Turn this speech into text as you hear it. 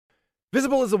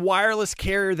Visible is a wireless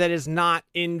carrier that is not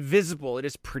invisible. It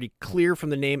is pretty clear from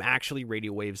the name. Actually,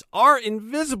 radio waves are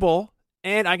invisible,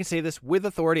 and I can say this with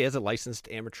authority as a licensed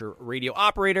amateur radio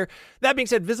operator. That being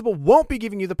said, Visible won't be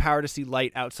giving you the power to see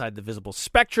light outside the visible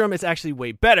spectrum. It's actually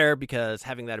way better because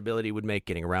having that ability would make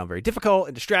getting around very difficult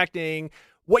and distracting.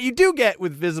 What you do get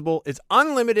with Visible is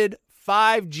unlimited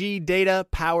 5G data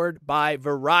powered by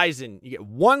Verizon. You get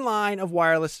one line of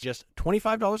wireless, just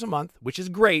 $25 a month, which is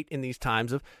great in these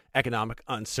times of economic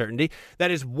uncertainty. That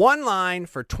is one line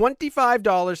for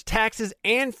 $25, taxes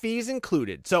and fees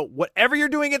included. So whatever you're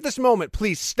doing at this moment,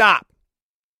 please stop.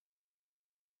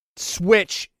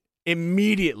 Switch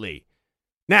immediately.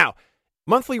 Now,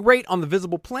 monthly rate on the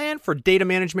Visible plan for data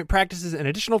management practices and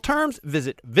additional terms,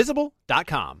 visit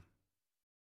visible.com.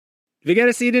 Wie geht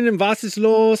es Ihnen? Was ist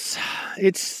los?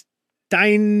 It's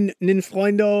deinen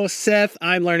Freundo, Seth.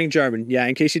 I'm learning German. Yeah,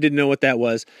 in case you didn't know what that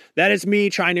was. That is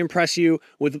me trying to impress you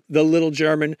with the little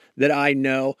German that I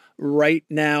know. Right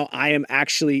now, I am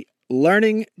actually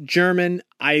learning German.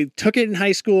 I took it in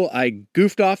high school. I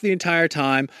goofed off the entire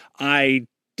time. I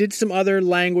did some other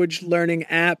language learning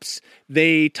apps.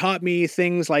 They taught me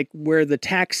things like where the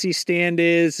taxi stand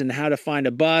is and how to find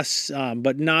a bus,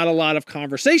 but not a lot of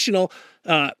conversational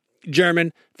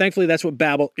German. Thankfully, that's what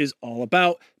Babbel is all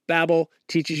about. Babbel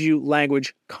teaches you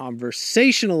language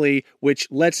conversationally, which,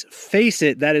 let's face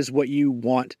it, that is what you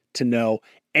want to know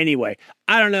anyway.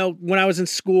 I don't know. When I was in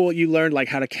school, you learned like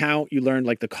how to count. You learned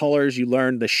like the colors. You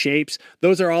learned the shapes.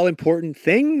 Those are all important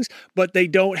things, but they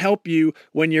don't help you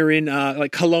when you're in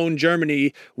like Cologne,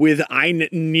 Germany with Ein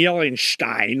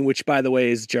Nierenstein, which, by the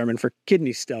way, is German for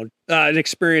kidney stone. An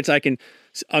experience I can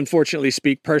unfortunately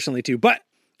speak personally to, but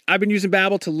I've been using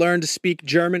Babbel to learn to speak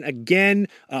German again,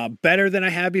 better than I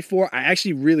have before. I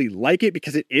actually really like it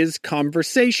because it is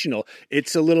conversational.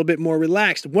 It's a little bit more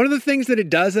relaxed. One of the things that it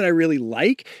does that I really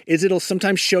like is it'll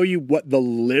sometimes show you what the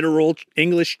literal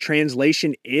English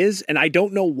translation is. And I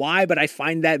don't know why, but I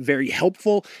find that very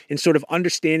helpful in sort of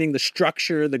understanding the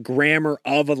structure, the grammar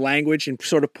of a language and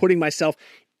sort of putting myself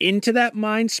into that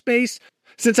mind space.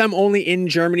 Since I'm only in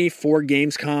Germany for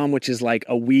Gamescom, which is like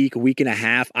a week and a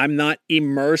half, I'm not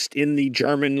immersed in the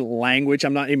German language.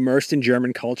 I'm not immersed in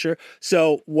German culture.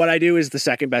 So what I do is the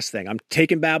second best thing. I'm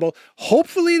taking Babbel.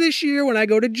 Hopefully this year when I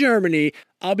go to Germany,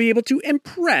 I'll be able to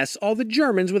impress all the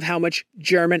Germans with how much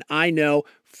German I know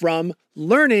from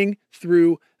learning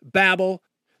through Babbel.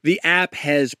 The app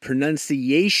has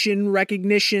pronunciation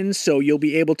recognition, so you'll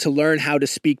be able to learn how to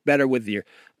speak better with your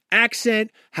accent,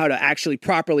 how to actually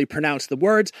properly pronounce the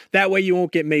words. That way you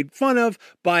won't get made fun of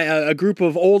by a group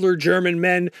of older German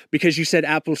men because you said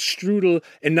Apfelstrudel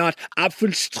and not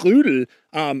Apfelstrudel.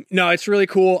 No, it's really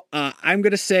cool. I'm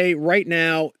going to say right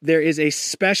now there is a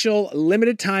special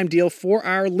limited time deal for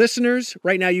our listeners.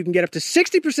 Right now you can get up to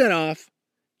 60% off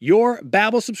your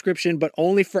Babbel subscription, but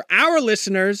only for our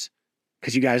listeners,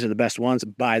 because you guys are the best ones,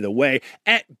 by the way,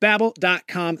 at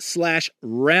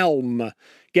babbel.com/realm.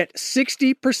 Get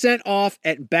 60% off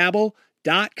at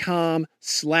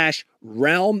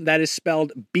babbel.com/realm. That is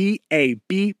spelled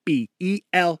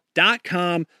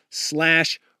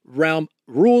BABBEL.com/realm.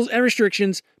 Rules and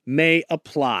restrictions may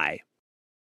apply.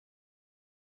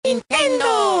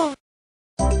 Nintendo!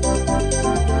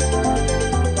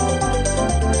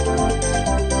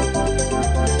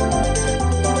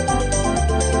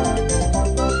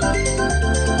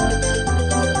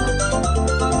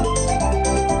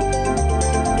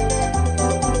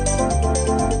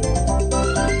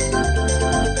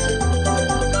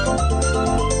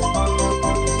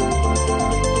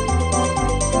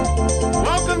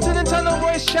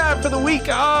 Chat for the week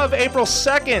of April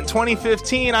 2nd,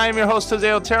 2015. I am your host, Jose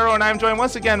Otero, and I'm joined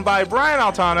once again by Brian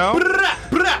Altano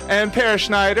and Per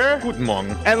Schneider. Guten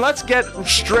Morgen. And let's get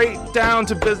straight down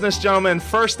to business, gentlemen.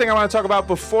 First thing I want to talk about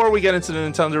before we get into the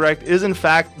Nintendo Direct is, in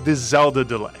fact, the Zelda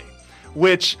delay,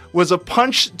 which was a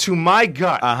punch to my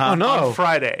gut on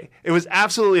Friday. It was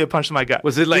absolutely a punch to my gut.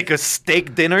 Was it like a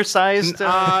steak dinner-sized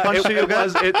punch to your gut?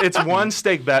 It's one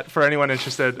steak bet for anyone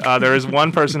interested. There is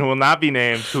one person who will not be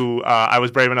named who I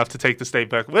was brave enough to take the steak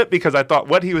bet with because I thought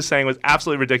what he was saying was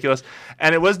absolutely ridiculous,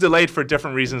 and it was delayed for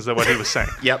different reasons than what he was saying.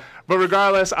 Yep. But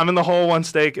regardless, I'm in the hole, one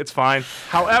steak. It's fine.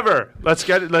 However, let's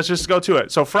just go to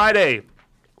it. So Friday,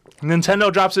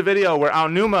 Nintendo drops a video where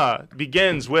Aonuma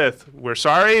begins with, "We're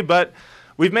sorry, but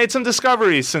we've made some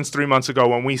discoveries since 3 months ago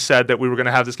when we said that we were going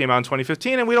to have this game out in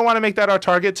 2015, and we don't want to make that our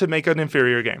target to make an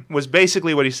inferior game," was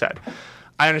basically what he said.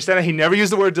 I understand that he never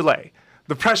used the word delay.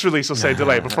 The press release will say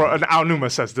delay before an Aonuma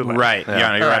says delay. Right.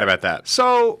 Yeah, you're right about that.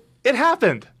 So it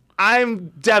happened. I'm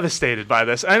devastated by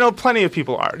this. I know plenty of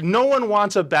people are. No one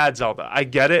wants a bad Zelda. I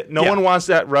get it. No one wants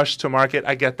that rush to market.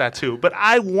 I get that too. But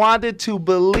I wanted to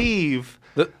believe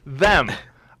them.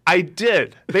 I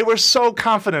did. They were so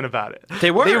confident about it.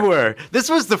 They were. This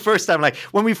was the first time, like,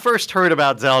 when we first heard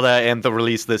about Zelda and the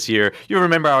release this year, you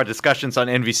remember our discussions on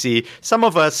NVC. Some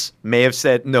of us may have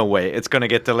said, no way, it's going to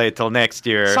get delayed till next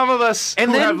year. Some of us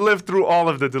have lived through all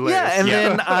of the delays.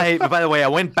 Then by the way, I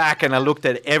went back and I looked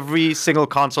at every single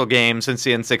console game since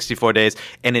the N64 days,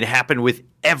 and it happened with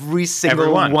every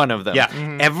single one of them. Yeah.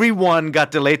 Mm-hmm. Every one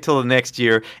got delayed till the next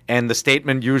year, and the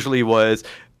statement usually was,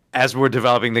 as we're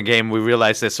developing the game, we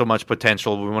realize there's so much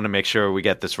potential. We want to make sure we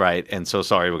get this right, and so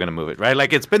sorry, we're going to move it, right?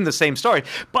 Like, it's been the same story,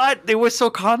 but they were so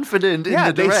confident in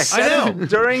the direct. They said it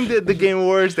during the Game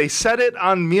Awards. They said it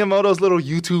on Miyamoto's little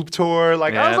YouTube tour.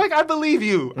 Like, I was like, I believe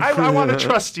you. I want to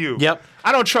trust you. Yep.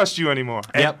 I don't trust you anymore.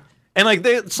 Yep. And like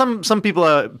some people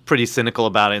are pretty cynical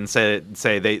about it and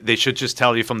say they should just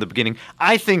tell you from the beginning.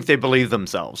 I think they believe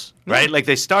themselves, right? Like,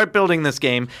 they start building this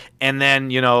game, and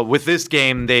then, you know, with this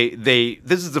game, this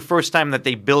is the first time that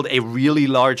they build a really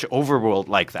large overworld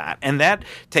like that, and that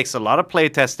takes a lot of play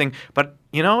testing. But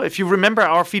you know, if you remember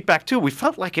our feedback too, we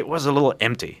felt like it was a little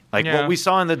empty. Like what we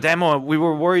saw in the demo, we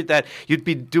were worried that you'd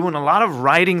be doing a lot of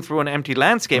riding through an empty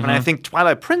landscape, and I think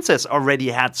Twilight Princess already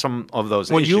had some of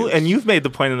those issues. You've made the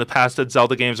point in the past that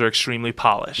Zelda games are extremely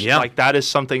polished. Yeah. Like, that is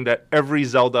something that every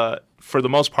Zelda, for the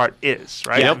most part, is,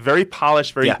 right? Yep. Very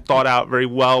polished, very thought out, very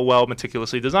well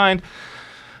meticulously designed.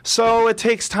 So it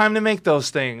takes time to make those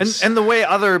things. And the way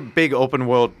other big open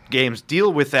world games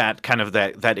deal with that kind of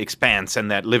that expanse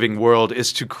and that living world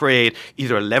is to create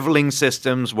either leveling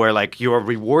systems where, like, you're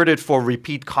rewarded for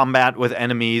repeat combat with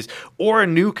enemies, or a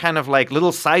new kind of like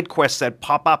little side quests that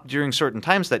pop up during certain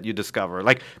times that you discover.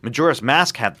 Like Majora's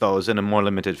Mask had those in a more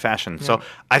limited fashion. Yeah. So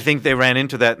I think they ran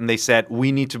into that and they said,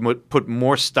 we need to put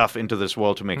more stuff into this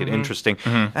world to make it interesting.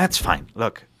 That's fine.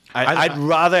 Look. I'd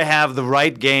rather have the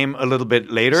right game a little bit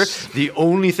later. The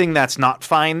only thing that's not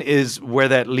fine is where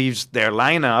that leaves their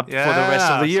lineup for the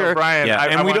rest of the year. So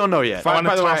Brian, we don't know yet. By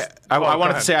the way, I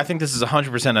wanted to say I think this is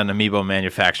 100% an Amiibo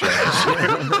manufacturing issue.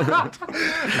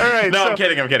 All right. No, I'm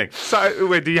kidding. So,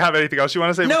 wait, do you have anything else you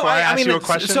want to say before I ask you a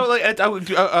question? So, like,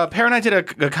 Per and I did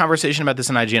a conversation about this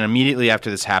in IGN immediately after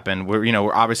this happened, where, you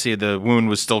know, obviously the wound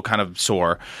was still kind of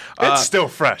sore. It's still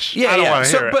fresh. Yeah, I don't want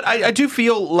to hear it. But I do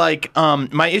feel like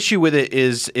my issue with it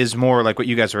is more like what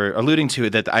you guys were alluding to,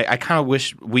 that I kind of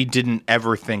wish we didn't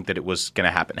ever think that it was going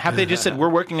to happen. Have they just said, we're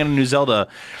working on a new Zelda,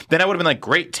 then I would have been like,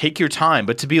 great, take your time.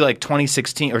 But to be like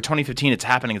 2016 or 2015, it's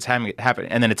happening,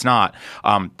 and then it's not,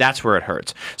 that's where it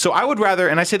hurts. So I would rather,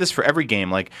 and I say this for every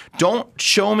game, like, don't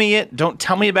show me it, don't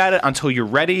tell me about it until you're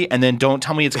ready, and then don't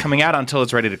tell me it's coming out until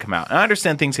it's ready to come out. And I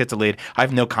understand things get delayed. I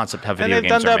have no concept how video games are made.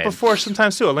 And they've done that before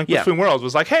sometimes too. A Link Between Worlds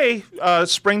was like, hey,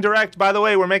 Spring Direct, by the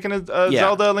way, we're making a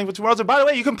Zelda Link Between Worlds, and by the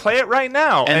way, you can play it right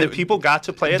now. And people got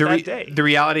to play it that day. The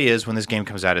reality is, when this game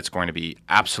comes out, it's going to be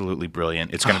absolutely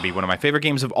brilliant. It's going to be one of my favorite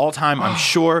games of all time, I'm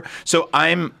sure. So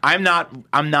I'm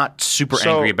not super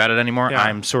angry about it anymore. Yeah.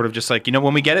 I'm sort of just like, you know,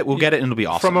 when we get it, we'll get it, and it'll be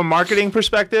awesome. From a marketing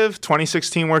perspective,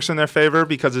 2016 works in their favor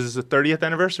because it is the 30th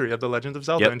anniversary of The Legend of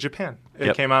Zelda in Japan.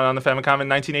 It came out on the Famicom in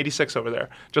 1986 over there.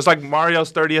 Just like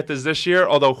Mario's 30th is this year,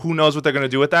 although who knows what they're going to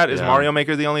do with that. Is Mario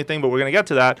Maker the only thing? But we're going to get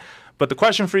to that. But the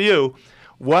question for you,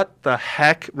 what the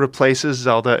heck replaces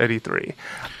Zelda at E3?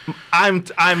 I'm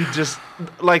just,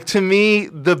 like, to me,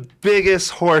 the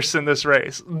biggest horse in this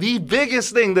race, the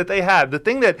biggest thing that they had, the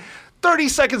thing that 30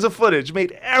 seconds of footage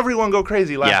made everyone go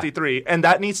crazy last E3, and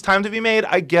that needs time to be made.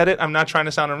 I get it. I'm not trying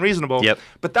to sound unreasonable,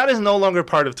 but that is no longer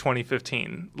part of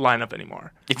 2015 lineup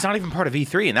anymore. It's not even part of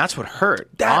E3, and that's what hurt.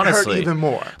 That honestly hurt even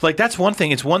more. Like, that's one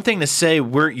thing. It's one thing to say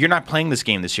you're not playing this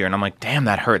game this year, and I'm like, damn,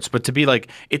 that hurts. But to be like,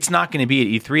 it's not going to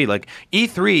be at E3. Like,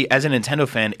 E3 as a Nintendo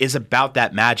fan is about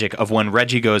that magic of when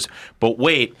Reggie goes, but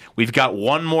wait, we've got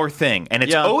one more thing, and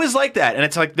it's always like that. And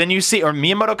it's like, then you see, or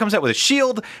Miyamoto comes out with a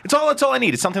shield. It's all I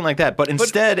need. It's something like that. But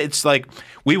instead, it's like,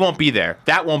 we won't be there.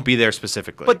 That won't be there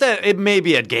specifically. But it may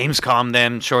be at Gamescom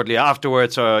then shortly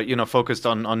afterwards, or, you know, focused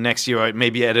on next year, or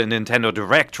maybe at a Nintendo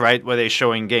Direct, right, where they're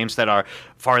showing games that are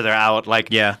farther out. Like,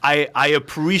 I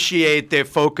appreciate their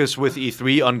focus with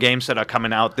E3 on games that are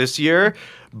coming out this year,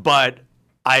 but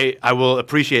I will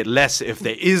appreciate less if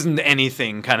there isn't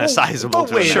anything kind of sizable.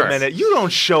 But wait a minute. You don't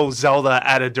show Zelda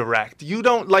at a Direct. You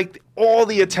don't, like, all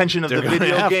the attention of the gonna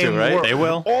video have to, game right? world. They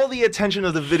will. All the attention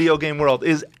of the video game world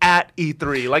is at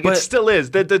E3. Like But- it still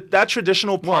is. That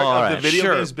traditional part Well, all of the right, video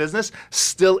sure. games business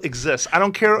still exists. I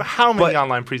don't care how many But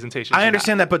online presentations. I you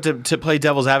understand have. that, but to play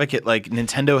devil's advocate, like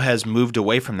Nintendo has moved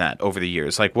away from that over the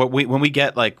years. Like when we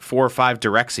get like 4 or 5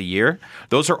 directs a year,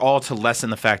 those are all to lessen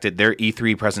the fact that their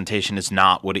E3 presentation is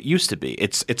not what it used to be.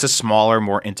 It's a smaller,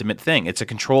 more intimate thing. It's a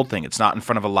controlled thing. It's not in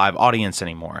front of a live audience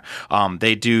anymore.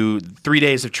 They do 3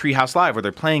 days of Treehouse Live where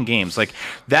they're playing games. Like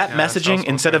that messaging,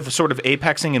 instead of sort of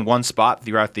apexing in one spot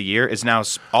throughout the year, is now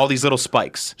all these little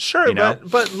spikes. Sure, you know?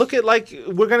 but look at like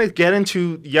we're gonna get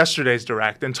into yesterday's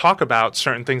direct and talk about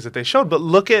certain things that they showed. But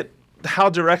look at how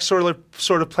directs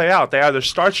sort of play out. They either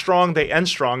start strong, they end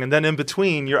strong, and then in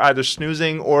between you're either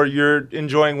snoozing or you're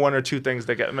enjoying one or two things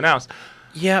that get announced.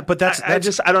 Yeah, but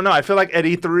I don't know. I feel like at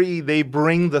E3 they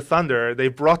bring the thunder. They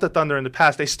brought the thunder in the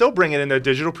past. They still bring it in their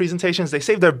digital presentations. They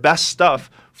save their best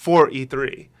stuff for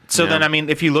E3. So then, I mean,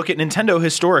 if you look at Nintendo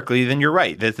historically, then you're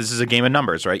right. That this is a game of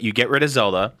numbers, right? You get rid of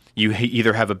Zelda. You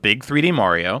either have a big 3D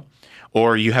Mario,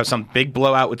 or you have some big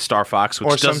blowout with Star Fox, which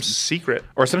Or some doesn't- secret.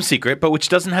 or some secret, but which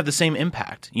doesn't have the same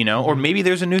impact, you know? Or maybe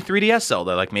there's a new 3DS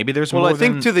Zelda. Like maybe there's Well, more I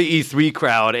think than- to the E3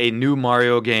 crowd, a new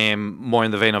Mario game, more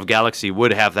in the vein of Galaxy,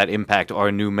 would have that impact, or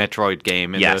a new Metroid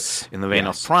game in the vein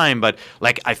of Prime. But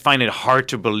like, I find it hard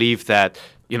to believe that,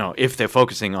 you know, if they're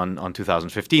focusing on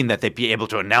 2015, that they'd be able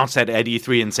to announce that at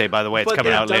E3 and say, by the way, it's But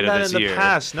coming they've out done later that this in year. the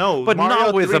past. No, but Mario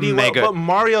not with a 3D mega. World, but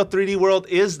Mario 3D World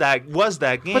was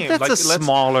that game. But that's Like, a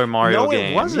smaller Mario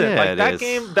game. No, it wasn't. Yeah, like it that is.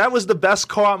 game, that was the best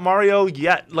co-op Mario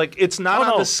yet. Like it's not Oh, on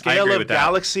no, I the scale agree of with that.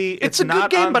 Galaxy. It's a not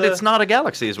good game, on but the- it's not a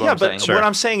Galaxy, is what Yeah, I'm saying. but what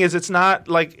I'm saying is, it's not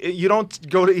like you don't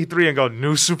go to E3 and go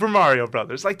new Super Mario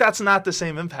Brothers. Like that's not the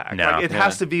same impact. No. Like it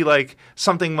has to be like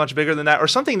something much bigger than that, or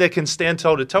something that can stand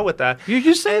toe to toe with that. You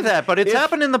say And that, but it's if-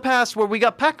 happened in the past where we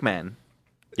got Pac-Man.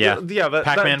 yeah, Yeah, but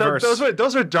Pac-Man verse.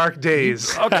 those were dark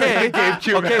days. Okay,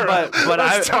 GameCube okay, era. but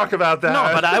Let's talk about that. No,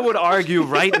 but I would argue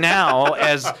right now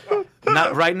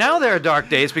right now there are dark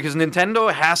days because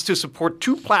Nintendo has to support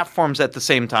 2 platforms at the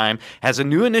same time, has a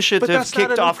new initiative that's not a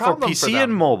kicked new off for problem PC for them.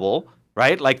 and mobile.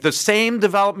 Right, like the same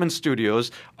development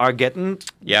studios are getting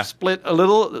Yeah. split a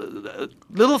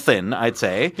little thin, I'd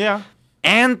say. Yeah.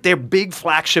 And their big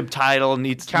flagship title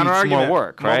needs Counter more argument.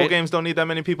 work, right? Mobile games don't need that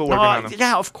many people working on them.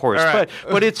 Yeah, of course, All right.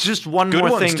 but it's just one Good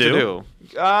more ones thing to do. do.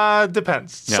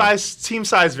 Depends. Yeah. Team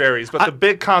size varies, but the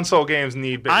big console games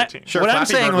need bigger teams. Sure, What I'm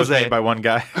Flappy saying, Bird was Jose- made by one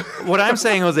guy. What I'm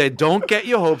saying, Jose, don't get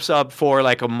your hopes up for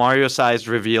like a Mario-sized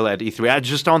reveal at E3. I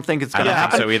just don't think it's going to don't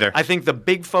think happen. so either. I think the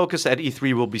big focus at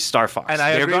E3 will be Star Fox. And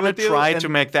I They're agree gonna with you, try and- to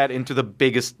make that into the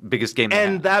biggest game. they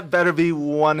And have. that better be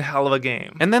one hell of a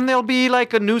game. And then there'll be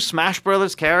like a new Smash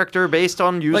Brothers character based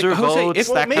on user Jose, votes, if-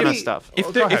 that kind of maybe- stuff. If,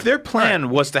 Oh, their, go ahead. if their plan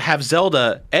was to have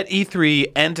Zelda at E3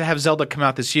 and to have Zelda come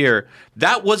out this year,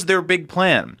 that was their big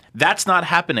plan. That's not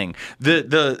happening.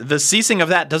 The ceasing of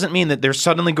that doesn't mean that they're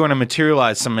suddenly going to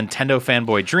materialize some Nintendo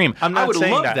fanboy dream. I'm not I would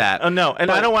saying love that. that. Oh, no,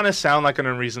 and I don't want to sound like an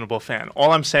unreasonable fan.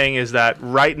 All I'm saying is that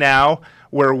right now,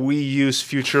 where Wii U's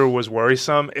future was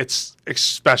worrisome, it's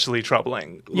especially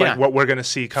troubling. Yeah. Like what we're going to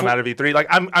see come out of E3. Like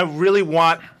I really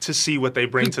want to see what they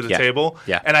bring to the Yeah. table.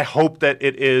 Yeah. And I hope that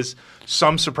it is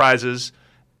some surprises.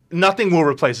 Nothing will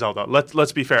replace Zelda.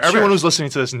 Let's be fair. Everyone who's listening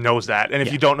to this knows that, and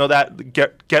if you don't know that,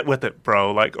 get with it,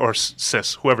 bro. Like or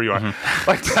sis, whoever you are,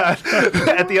 like that.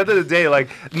 At the end of the day, like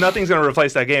nothing's going to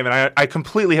replace that game, and I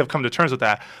completely have come to terms with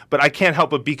that. But I can't help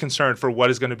but be concerned for what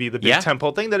is going to be the big Yeah.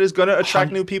 temple thing that is going to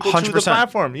attract new people to the 100%.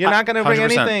 platform. You're not going to bring 100%.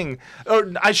 anything,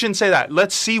 or I shouldn't say that.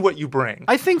 Let's see what you bring.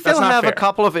 I think That's they'll not have fair. a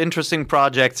couple of interesting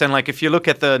projects, and like if you look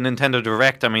at the Nintendo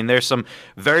Direct, I mean, there's some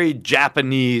very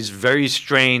Japanese, very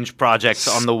strange projects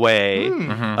on the way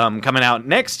coming out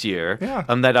next year Yeah.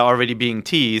 that are already being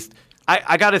teased.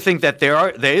 I got to think that there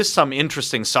is some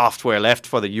interesting software left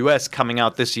for the US coming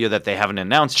out this year that they haven't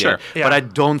announced Sure. yet. Yeah. But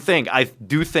I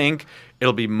do think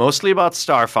it'll be mostly about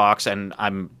Star Fox, and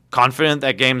I'm confident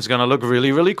that game's going to look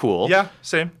really, really cool. Yeah,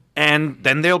 same. And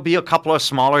then there'll be a couple of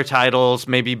smaller titles,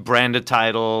 maybe branded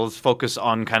titles, focus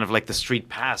on kind of like the Street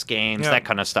Pass games, Yeah. that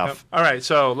kind of stuff. All right,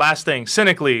 so last thing,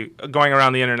 cynically going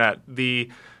around the internet, the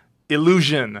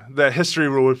illusion that history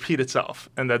will repeat itself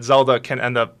and that Zelda can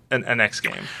end up an NX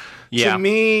game. Yeah. To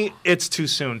me, it's too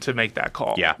soon to make that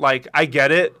call. Yeah. Like, I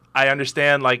get it. I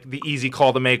understand, like, the easy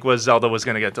call to make was Zelda was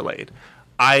going to get delayed.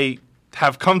 I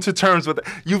have come to terms with it.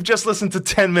 You've just listened to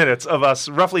 10 minutes of us,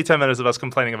 roughly 10 minutes of us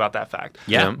complaining about that fact.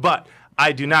 Yeah. But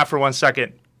I do not for one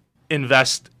second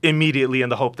invest immediately in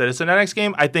the hope that it's an NX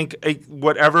game. I think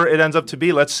whatever it ends up to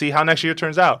be, let's see how next year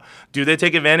turns out. Do they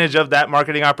take advantage of that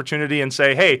marketing opportunity and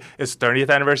say, hey, it's 30th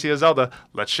anniversary of Zelda.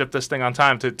 Let's ship this thing on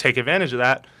time to take advantage of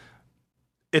that?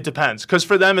 it depends. Because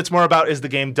for them, it's more about, is the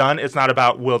game done? It's not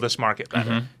about, will this market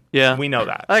better? Yeah. We know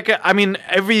that. Like, I mean,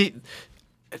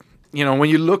 when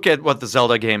you look at what the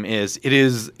Zelda game is, it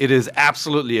is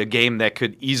absolutely a game that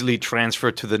could easily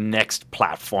transfer to the next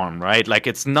platform, right? Like,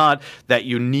 it's not that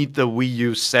you need the Wii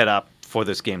U setup for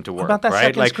this game to work. What about that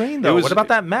right? second screen, though? What about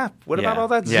that map? What about all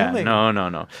that zooming?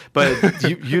 No. But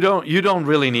you don't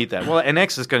really need that. Well,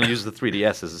 NX is going to use the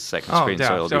 3DS as a second screen,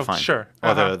 so it'll be fine. Sure.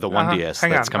 Or the 1DS Hang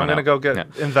that's on, coming I'm going to out.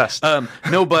 go invest.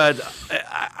 No, but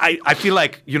I feel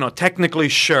like, technically,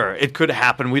 sure, it could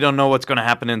happen. We don't know what's going to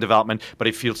happen in development, but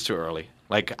it feels too early.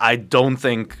 Like, I don't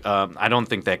think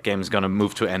that game is going to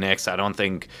move to NX. I don't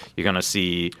think you're going to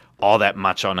see all that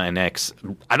much on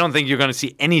NX. I don't think you're going to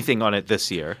see anything on it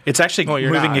this year. It's actually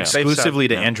you're moving not. exclusively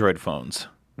to They've said- Android phones.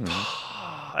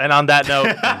 And on that note,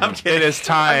 it is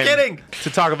time I'm kidding. to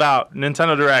talk about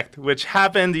Nintendo Direct, which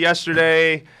happened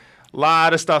yesterday. A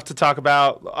lot of stuff to talk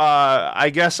about. I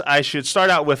guess I should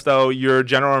start out with, though, your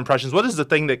general impressions. What is the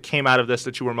thing that came out of this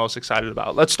that you were most excited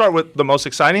about? Let's start with the most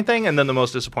exciting thing and then the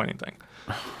most disappointing thing.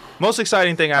 Most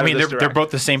exciting thing out I mean, of this they're Direct. both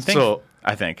the same thing, So-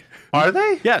 I think. Are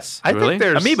they? Yes. I Really? think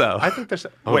there's Amiibo. I think there's.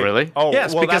 Oh, really? Oh,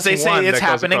 Yes, well, because they that's say one it's that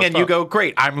goes happening, across and you both. go,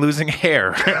 "Great, I'm losing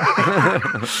hair."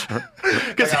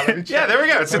 Yeah, there we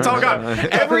go. It's all gone.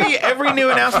 Every new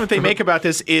announcement they make about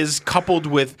this is coupled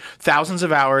with thousands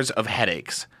of hours of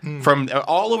headaches from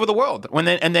all over the world. When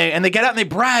they get out and they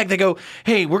brag, they go,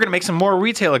 "Hey, we're going to make some more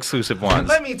retail exclusive ones.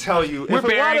 Let me tell you, We're if it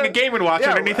burying wanna- a Game & Watch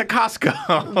Yeah, underneath a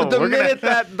Costco." The We're minute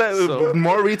gonna- that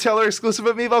more retailer exclusive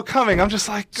Amiibo coming, I'm just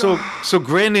like, So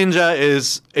Grey Ninja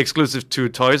is exclusive to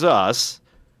Toys R Us.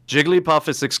 Jigglypuff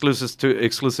is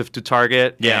exclusive to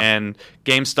Target. Yeah. And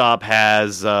GameStop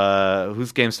has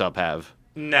who's GameStop have?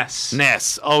 Ness.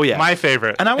 Ness. Oh yeah. My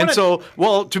favorite. And I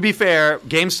want to be fair,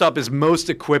 GameStop is most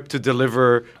equipped to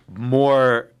deliver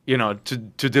more,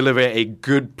 to deliver a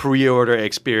good pre-order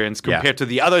experience compared to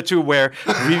the other two where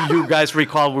you guys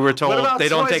recall we were told about they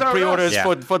don't Toys take R Us? pre-orders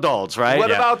Yeah. for dolls, right?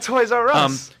 What about Toys R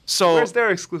Us? So Where's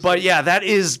their exclusive? But yeah, that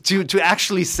is to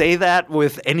actually say that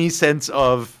with any sense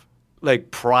of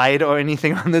like pride or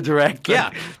anything on the Direct.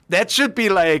 Like, that should be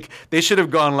like they should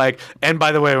have gone like. And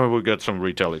by the way, we'll get some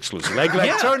retail exclusive. Like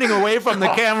turning away from the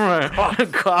camera,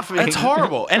 coughing. It's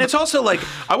horrible. And it's also like,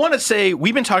 I want to say,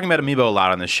 we've been talking about Amiibo a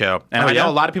lot on this show. And I know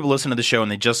a lot of people listen to the show and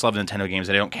they just love Nintendo games.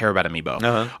 They don't care about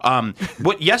Amiibo.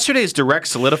 What yesterday's Direct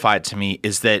solidified to me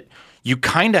is that you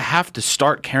kind of have to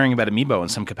start caring about Amiibo in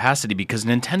some capacity because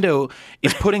Nintendo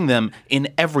is putting them in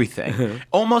everything.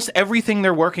 Almost everything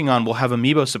they're working on will have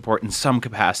Amiibo support in some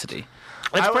capacity.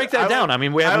 Let's break that down. I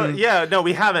mean, we haven't.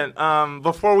 We haven't.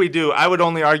 Before we do, I would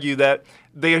only argue that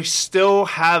they still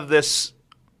have this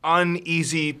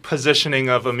uneasy positioning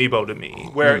of Amiibo to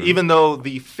me, where even though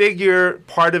the figure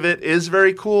part of it is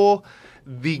very cool,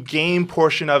 the game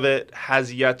portion of it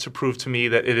has yet to prove to me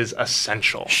that it is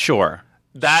essential. Sure.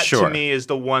 That to me is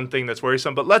the one thing that's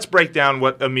worrisome. But let's break down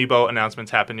what Amiibo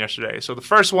announcements happened yesterday. So the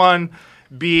first one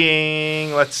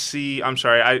being, let's see, I'm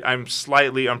sorry, I'm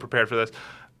slightly unprepared for this.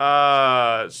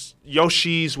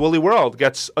 Yoshi's Woolly World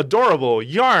gets adorable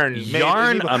yarn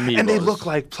Amiibos. and they look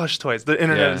like plush toys. The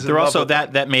internet is in They're love also with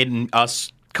them. that made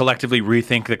us collectively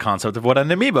rethink the concept of what an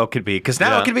Amiibo could be. Because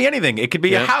now it could be anything. It could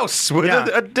be a house with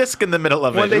a disc in the middle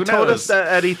of it. When they Who told knows? us that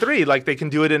at E3, like they can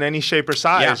do it in any shape or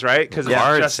size, right? Because it's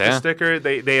Cards, just a sticker.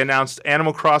 They announced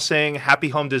Animal Crossing Happy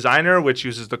Home Designer, which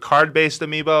uses the card-based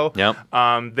Amiibo.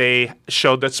 Yep. They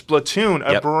showed that Splatoon,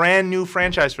 a brand new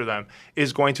franchise for them,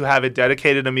 is going to have a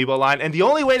dedicated Amiibo line. And the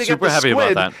only way to Super get the happy about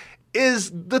squid that. is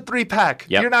the 3-pack.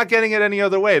 Yep. You're not getting it any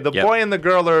other way. The boy and the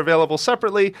girl are available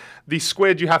separately. The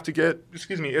squid you have to get,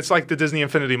 it's like the Disney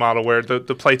Infinity model where the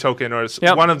play token or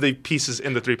one of the pieces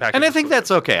in the 3-pack. And is I think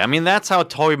that's okay. I mean, that's how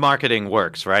toy marketing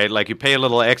works, right? Like you pay a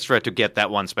little extra to get that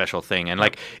one special thing. And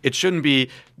like it shouldn't be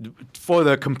for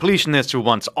the completionist who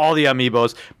wants all the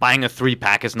Amiibos, buying a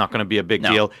 3-pack is not going to be a big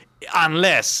deal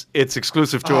unless it's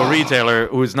exclusive to a retailer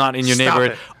who's not in your Stop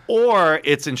neighborhood. it. Or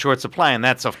it's in short supply, and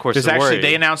that's of course There's the actually, worry.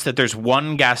 they announced that there's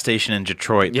one gas station in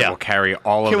Detroit that will carry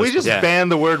all of Can the we just ban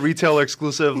the word retailer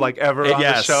exclusive like ever on the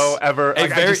Yes. show ever? A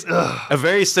Like,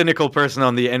 very cynical person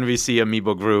on the NVC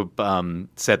Amiibo group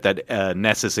said that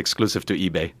NES is exclusive to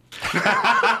eBay,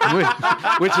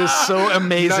 which is so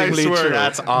amazingly Nice word. true.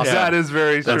 That's awesome. That is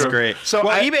very true. That's great. So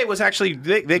well, eBay was actually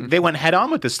they went head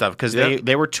on with this stuff because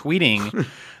they were tweeting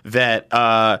that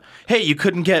hey, you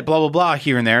couldn't get blah blah blah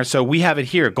here and there, so we have it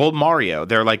here. Gold Mario.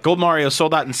 They're like Gold Mario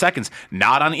sold out in seconds,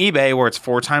 not on eBay where it's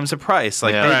 4 times the price.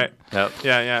 Like Right. Yep.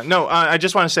 Yeah. No, I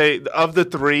just want to say, of the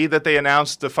 3 that they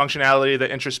announced, the functionality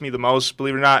that interests me the most,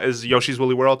 believe it or not, is Yoshi's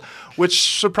Woolly World,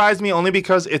 which surprised me only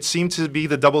because it seemed to be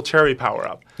the double cherry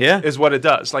power-up. is what it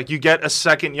does. Like you get a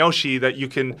second Yoshi that you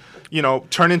can,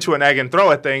 turn into an egg and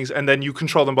throw at things, and then you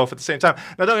control them both at the same time.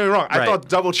 Now, don't get me wrong. I thought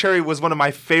Double Cherry was one of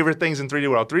my favorite things in 3D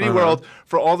World. 3D World,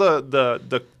 for all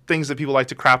the things that people like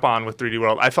to crap on with 3D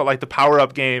World, I felt like the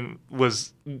power-up game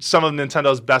was some of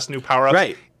Nintendo's best new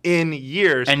power-ups in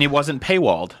years. And it wasn't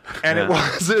paywalled. And it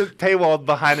wasn't paywalled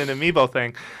behind an amiibo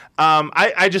thing.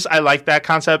 I like that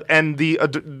concept. And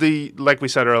the like we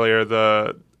said earlier,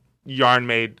 the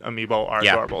yarn-made amiibo are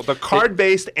adorable. The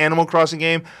card-based Animal Crossing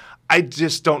game, I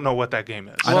just don't know what that game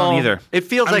is. I don't either. It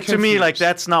feels I'm like to me confused. like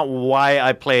that's not why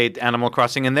I played Animal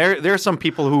Crossing. And there are some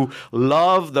people who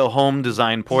love the home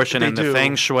design portion They and do. the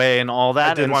feng shui and all that.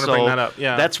 I did and want to so bring that up,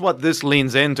 yeah. That's what this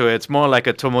leans into. It's more like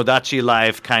a Tomodachi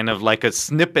Life kind of like a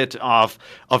snippet of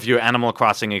your Animal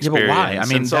Crossing Yeah, experience. but why? I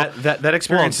mean, And so, that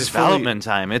experience well, is fully... development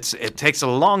time. It takes a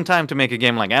long time to make a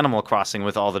game like Animal Crossing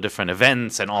with all the different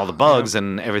events and all the bugs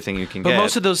and everything you can But get.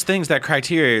 most of those things, that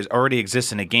criteria already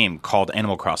exists in a game called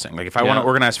Animal Crossing. Like if I want to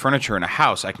organize furniture in a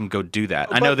house, I can go do that.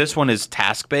 I know this one is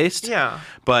task-based. Yeah.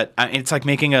 But it's like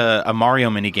making a Mario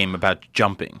mini game about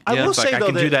jumping. I will It's like say, I though,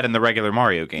 can do that- that in the regular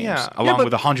Mario games, Yeah. along but-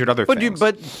 with 100 other things.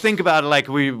 But think about it like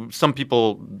some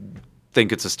people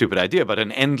think it's a stupid idea, but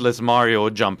an endless Mario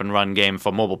jump and run game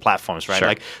for mobile platforms, right? Sure.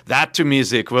 Like that to me is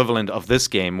the equivalent of this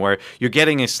game where you're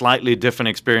getting a slightly different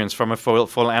experience from a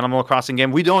full Animal Crossing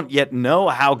game. We don't yet know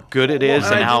how good it is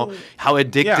and and I how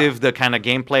addictive the kind of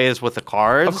gameplay is with the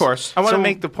cards. Of course. I want to So-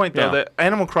 make the point, though, yeah. that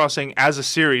Animal Crossing as a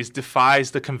series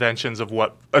defies the conventions of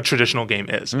what a traditional game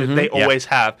is. They always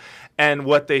have. And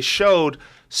what they showed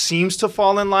seems to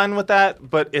fall in line with that,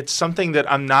 but it's something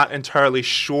that I'm not entirely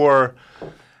sure.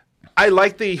 I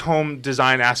like the home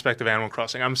design aspect of Animal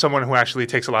Crossing. I'm someone who actually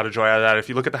takes a lot of joy out of that. If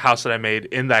you look at the house that I made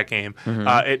in that game,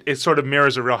 it sort of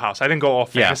mirrors a real house. I didn't go all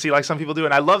fantasy like some people do,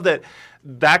 and I love that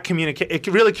it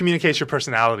really communicates your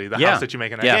personality, the house that you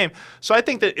make in that game. So I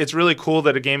think that it's really cool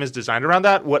that a game is designed around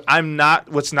that.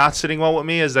 What's not sitting well with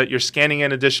me is that you're scanning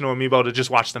in additional amiibo to just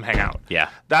watch them hang out. Yeah.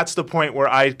 That's the point where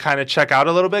I kind of check out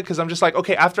a little bit because I'm just like,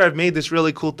 okay, after I've made this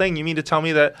really cool thing, you mean to tell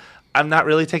me that I'm not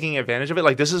really taking advantage of it?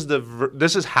 Like this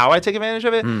is how I take advantage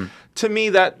of it? To me,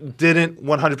 that didn't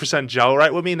 100% gel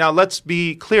right with me. Now, let's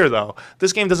be clear, though.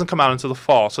 This game doesn't come out until the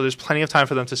fall, so there's plenty of time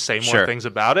for them to say more things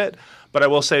about it. But I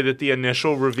will say that the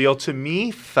initial reveal to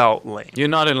me felt lame. You're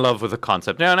not in love with the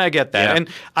concept. Yeah, and I get that. Yeah. And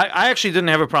I actually didn't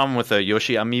have a problem with the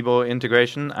Yoshi Amiibo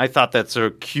integration. I thought that's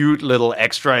a cute little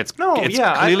extra. It's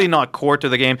clearly not core to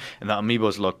the game, and the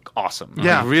Amiibos look awesome.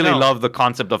 Yeah, I really no. love the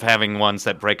concept of having ones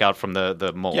that break out from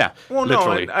the mold. Yeah. Well,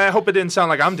 literally. no, I hope it didn't sound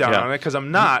like I'm down Yeah. on it because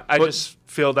I'm not. I just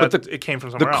feel that it came from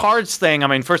The somewhere else. cards thing, I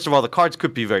mean, first of all, the cards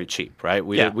could be very cheap, right?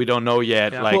 We don't know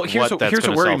yet like well, here's what that's what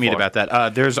gonna worried sell me for. about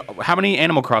that. There's how many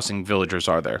Animal Crossing villagers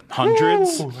are there?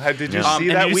 Hundreds. Ooh, did you Yeah. see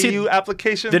And that you Wii see U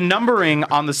application? The numbering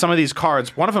on some of these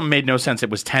cards, one of them made no sense. It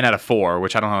was 10 out of 4,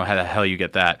 which I don't know how the hell you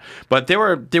get that. But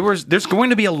there's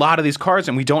going to be a lot of these cards,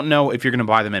 and we don't know if you're going to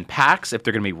buy them in packs, if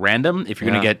they're going to be random, if you're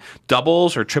going to get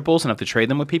doubles or triples and have to trade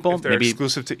them with people. If they're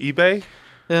exclusive to eBay?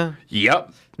 Yeah.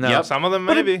 Yep. No. Yep. Some of them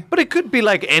But maybe. But it could be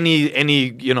like any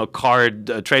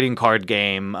card trading card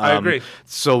game. I agree.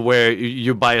 So where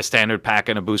you buy a standard pack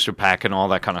and a booster pack and all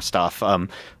that kind of stuff.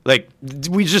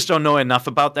 We just don't know enough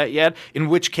about that yet. In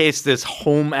which case, this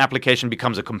home application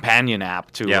becomes a companion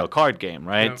app to a card game,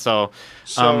 right? Yeah.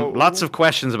 So lots of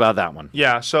questions about that one.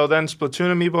 Yeah, so then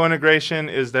Splatoon amiibo integration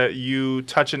is that you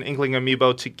touch an Inkling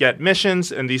amiibo to get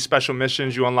missions, and these special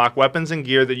missions you unlock weapons and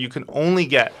gear that you can only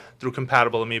get through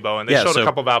compatible amiibo. And they showed a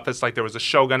couple of outfits, like there was a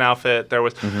Shogun outfit, there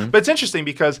was but it's interesting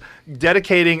because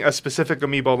dedicating a specific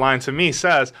amiibo line to me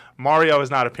says Mario is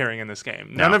not appearing in this game.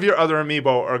 None of your other amiibo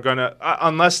are gonna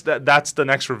unless that's the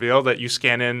next reveal that you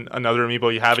scan in another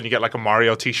amiibo you have and you get like a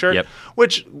Mario t-shirt.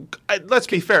 Which let's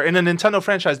be fair, in a Nintendo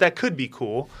franchise that could be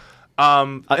cool.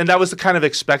 And that was the kind of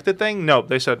expected thing. No,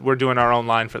 they said we're doing our own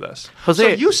line for this. Jose, so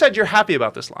you said you're happy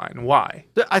about this line. Why?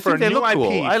 I think For a they new look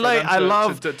cool. IP, I for like. them I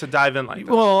love to dive in like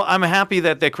that. Well, I'm happy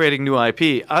that they're creating new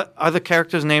IP. Are the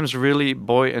characters' names really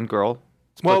boy and girl?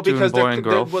 Well, Splatoon because boy and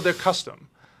girl. they're custom.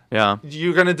 Yeah.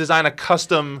 You're going to design a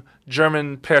custom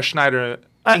German Per Schneider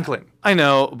Inkling. I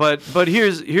know, but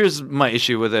here's my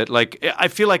issue with it. Like, I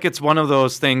feel like it's one of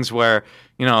those things where,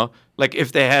 like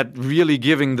if they had really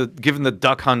given the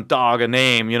Duck Hunt dog a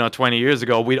name, 20 years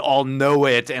ago, we'd all know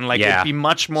it, and like it'd be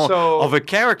much more of a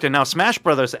character. Now Smash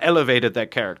Brothers elevated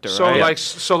that character. So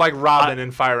right? like Robin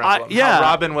in Fire Emblem. How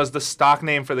Robin was the stock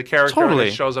name for the character, and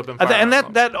it shows up in Fire Emblem.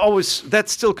 And that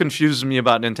still confuses me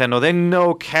about Nintendo. They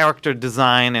know character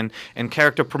design and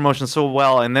character promotion so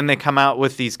well, and then they come out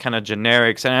with these kind of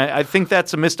generics, and I think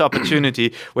that's a missed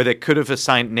opportunity where they could have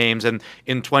assigned names, and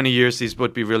in 20 years these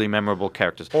would be really memorable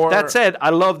characters. That said, I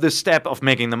love this step of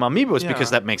making them amiibos because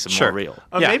that makes them more real.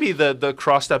 Maybe the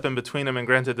cross step in between them, and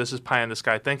granted this is pie in the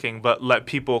sky thinking, but let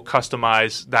people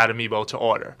customize that amiibo to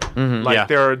order.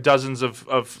 There are dozens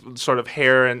of sort of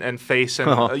hair and face and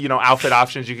outfit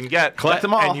options you can get. Collect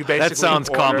them all. And you basically that sounds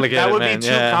order. complicated. That would be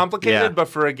too complicated, Yeah. but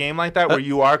for a game like that where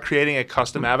you are creating a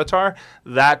custom avatar,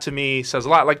 that to me says a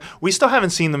lot. Like we still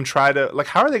haven't seen them try to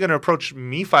how are they going to approach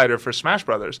Mii Fighter for Smash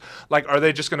Brothers? Like are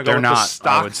they just going to go with the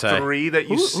stock 3 that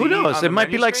you see? Who knows? On It the might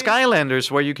be menu like screen?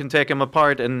 Skylanders where you can take them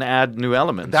apart and add new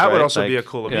elements. That would right? also Like, be a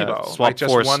cool amiibo. Swap like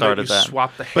just Force one that started you that.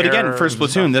 swap the hair. But again, for and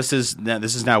Splatoon, stuff.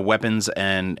 this is now weapons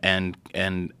and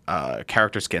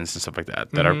character skins and stuff like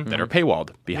that that are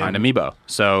paywalled behind Amiibo.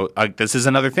 So this is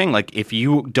another thing. Like if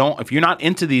you're not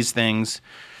into these things,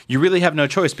 you really have no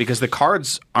choice because the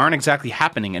cards aren't exactly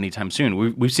happening anytime soon.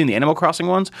 We've seen the Animal Crossing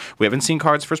ones. We haven't seen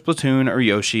cards for Splatoon or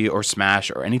Yoshi or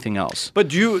Smash or anything else.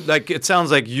 But it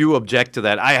sounds like you object to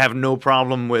that. I have no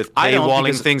problem with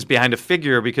paywalling things behind a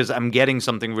figure because I'm getting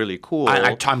something really cool.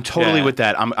 I'm totally with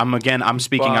that. I'm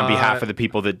speaking on behalf of the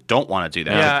people that don't want to do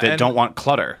that, that don't want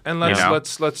clutter. And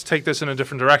let's take this in a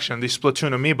different direction. The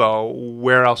Splatoon amiibo,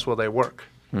 where else will they work?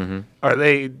 Are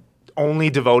they only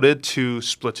devoted to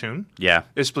Splatoon? Yeah.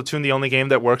 Is Splatoon the only game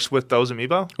that works with those amiibo?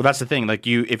 Well, that's the thing. Like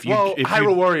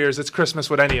Hyrule Warriors, it's Christmas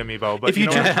with any amiibo. But if you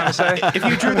know what I'm trying to say? If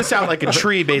you drew this out like a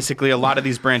tree, basically, a lot of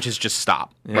these branches just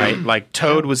stop, right? Like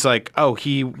Toad was like,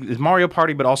 Mario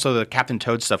Party, but also the Captain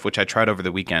Toad stuff, which I tried over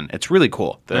the weekend. It's really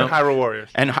cool. Hyrule Warriors.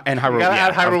 And Hyrule. You gotta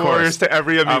add Hyrule Warriors to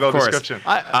every amiibo description.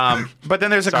 But then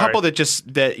there's a couple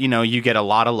that you get a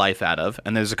lot of life out of,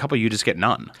 and there's a couple you just get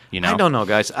none. I don't know,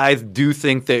 guys. I do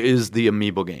think there is the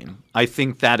amiibo game. I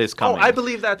think that is coming. I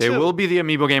believe that too. There will be the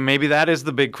amiibo game. Maybe that is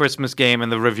the big Christmas game,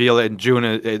 and the reveal in June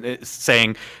is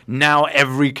saying now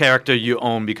every character you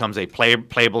own becomes a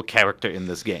playable character in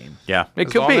this game. Yeah, it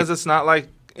as could long be. as it's not like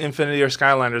Infinity or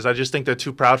Skylanders. I just think they're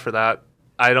too proud for that.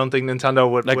 I don't think Nintendo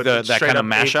would that straight kind of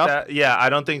up ape mashup. I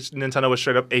don't think Nintendo would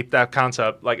straight up ape that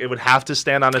concept. Like it would have to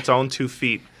stand on its own 2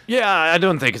 feet. Yeah, I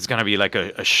don't think it's going to be like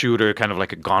a shooter, kind of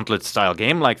like a gauntlet style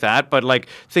game like that. But like,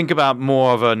 think about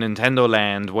more of a Nintendo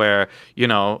Land where,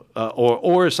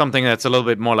 or something that's a little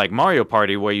bit more like Mario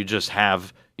Party where you just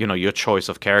have, your choice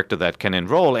of character that can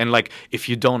enroll. And like, if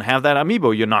you don't have that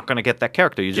amiibo, you're not going to get that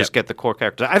character. You just get the core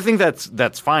character. I think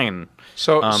that's fine.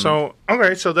 So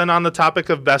then on the topic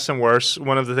of best and worst,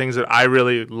 one of the things that I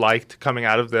really liked coming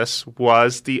out of this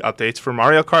was the updates for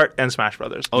Mario Kart and Smash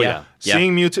Brothers. Oh yeah.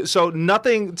 Seeing Mewtwo. So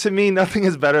nothing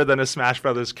is better than a Smash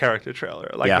Brothers character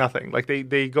trailer. Like nothing. Like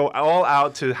they go all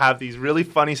out to have these really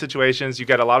funny situations. You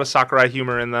get a lot of Sakurai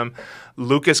humor in them.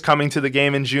 Lucas coming to the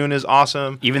game in June is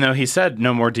awesome. Even though he said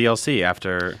no more DLC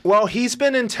after. Well, he's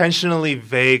been intentionally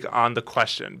vague on the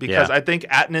question because I think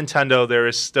at Nintendo there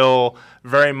is still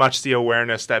very much the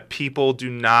awareness that people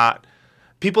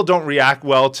don't react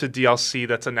well to DLC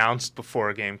that's announced before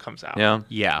a game comes out.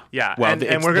 Yeah. Well,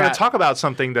 and we're going to talk about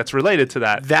something that's related to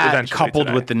that. That coupled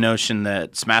today. with the notion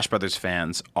that Smash Brothers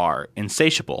fans are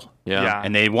insatiable. Yeah.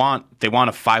 And they want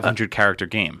a 500 character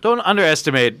game. Don't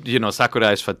underestimate,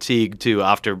 Sakurai's fatigue too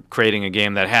after creating a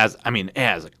game that has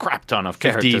a crap ton of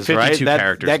characters, 52 right?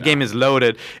 characters that now. game is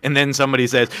loaded, and then somebody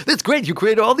says, "That's great, you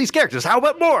created all these characters. How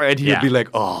about more?" And he'd be like,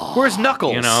 "Oh, Where's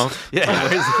Knuckles? Yeah.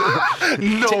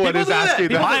 no one is asking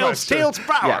that Miles question. Tails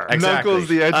power. Yeah, exactly. Knuckles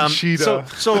the edgy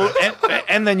cheetah.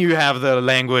 And then you have the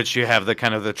language, you have the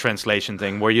kind of the translation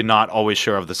thing where you're not always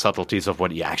sure of the subtleties of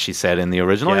what he actually said in the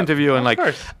original interview, and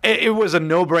it was a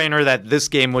no-brainer that this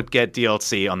game would get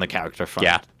DLC on the character front.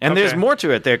 Yeah. And there's more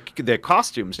to it. Their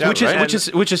costumes, too,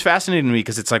 which is fascinating to me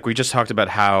because it's like we just talked about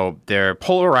how they're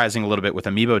polarizing a little bit with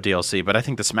Amiibo DLC, but I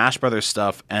think the Smash Brothers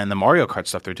stuff and the Mario Kart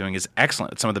stuff they're doing is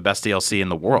excellent. It's some of the best DLC in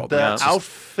the world. The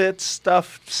outfit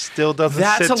stuff still doesn't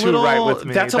sit too right with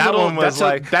me. That's a that little. one was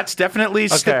That's definitely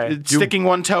Okay. sticking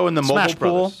one toe in the Smash mobile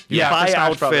pool. Brothers. You Yeah, buy for Smash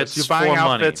outfits Brothers. You're buying for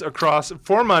money. outfits across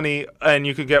for money, and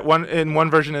you could get one in one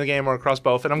version of the game or across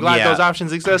both. And I'm glad Yeah. those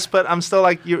options exist, but I'm still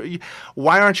like,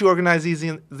 why aren't you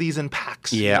organizing these in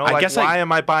packs? Yeah, you know, I like, guess why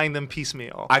am I buying them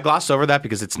piecemeal? I glossed over that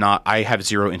because it's not. I have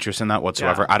zero interest in that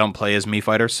whatsoever. Yeah. I don't play as Mii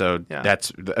Fighter, so Yeah.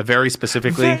 that's very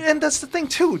specifically. And that's the thing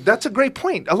too. That's a great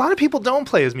point. A lot of people don't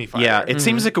play as Mii Fighter. Yeah, it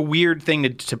seems like a weird thing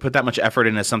to put that much effort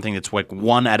into something that's like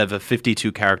one out of a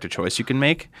 52 character choice you can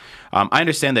make. I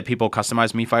understand that people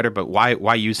customize Mii Fighter, but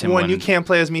why use him when you can't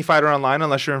play as Mii Fighter online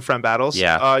unless you're in friend battles.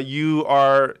 Yeah. You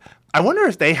are. I wonder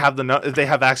if they have if they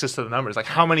have access to the numbers, like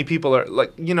how many people are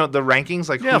like the rankings,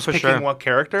 like Yeah, who's for picking sure. what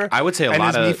character. I would say a and lot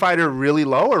is of- Mii Fighter really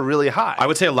low or really high? I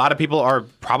would say a lot of people are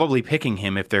probably picking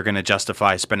him if they're going to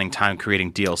justify spending time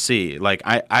creating DLC. Like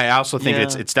I also think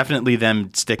Yeah. it's definitely them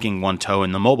sticking one toe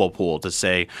in the mobile pool to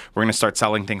say we're going to start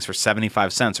selling things for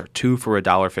 75 cents or 2 for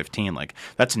 $1.15. Like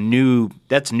that's new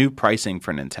pricing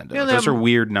for Nintendo. Yeah, Those that- are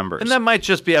weird numbers. And that might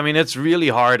just be. I mean, it's really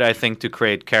hard, I think, to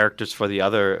create characters for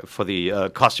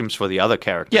the costumes for the other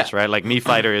characters, Yeah. right? Like Mii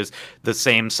Fighter is the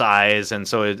same size, and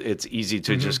so it's easy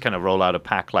to just kind of roll out a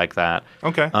pack like that.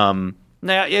 Okay.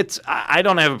 Now I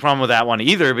don't have a problem with that one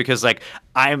either because like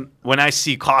when I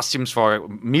see costumes for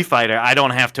Mii Fighter, I don't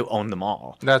have to own them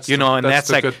all. That's and a that's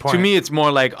like good point. to me, it's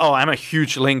more like, oh, I'm a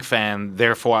huge Link fan,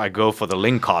 therefore I go for the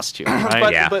Link costume,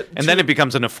 right? And then it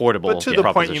becomes an affordable. But to the point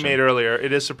you proposition. made earlier,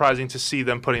 it is surprising to see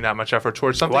them putting that much effort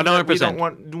towards something that we 100%. don't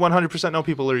want 100% know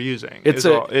people are using. It's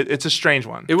It's a strange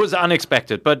one. It was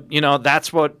unexpected, but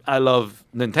that's what I love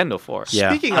Nintendo for. Yeah.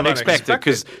 Speaking of Unexpected,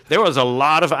 because there was a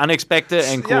lot of unexpected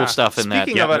and cool Yeah. stuff in that.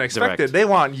 Speaking of unexpected, direct. they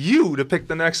want you to pick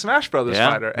the next Smash Brothers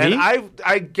Yeah. fighter, and Me?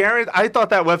 I guarantee I thought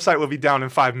that website would be down in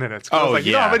 5 minutes. I was Oh, like,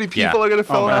 you know yeah, how many people yeah. are going to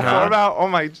fill Oh, that my form out? Oh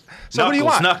my! So what do you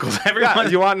want? Knuckles. Everyone. Yeah,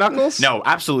 you want Knuckles? No,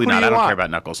 absolutely Who do not. you I don't want? care about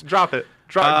Knuckles. Drop it.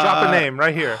 Drop a name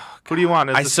right here. Who do you want?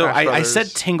 As the Smash I Brothers? said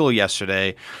Tingle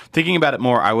yesterday. Thinking about it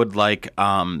more, I would like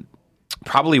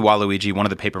probably Waluigi, one of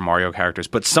the Paper Mario characters.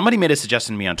 But somebody made a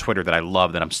suggestion to me on Twitter that I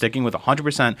love that I'm sticking with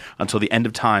 100% until the end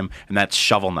of time, and that's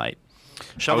Shovel Knight.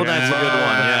 Shovel Knight's a good one.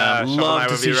 Yeah. Shovel Love Knight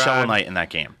to would see be Shovel rad. Knight in that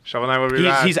game. Shovel Knight would be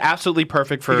rad. He's absolutely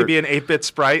perfect for. He could be an 8-bit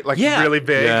sprite, like Yeah. really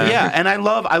big. Yeah. And I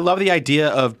love the idea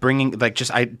of bringing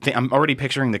I'm already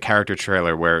picturing the character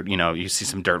trailer where you see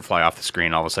some dirt fly off the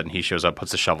screen, all of a sudden he shows up,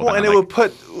 puts the shovel Well, down. and it would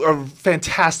put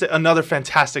another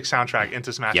fantastic soundtrack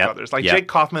into Smash Yep. Brothers. Like Yep. Jake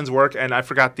Kaufman's work, and I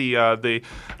forgot the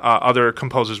other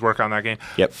composer's work on that game.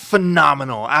 Yep.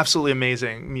 Phenomenal, absolutely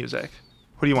amazing music.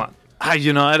 What do you want? I On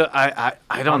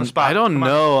the don't spot. Come on.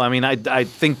 know. I mean, I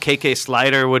think KK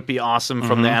Slider would be awesome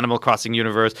from the Animal Crossing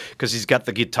universe because he's got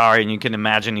the guitar, and you can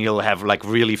imagine he'll have like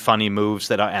really funny moves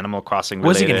that are Animal Crossing related.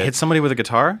 Was he going to hit somebody with a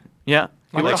guitar? Yeah.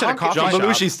 He works at a coffee John shop.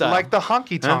 Belushi style. Like the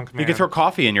honky tonk man. You could throw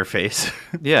coffee in your face.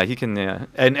 Yeah, he can. Yeah,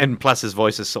 and plus his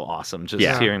voice is so awesome. Just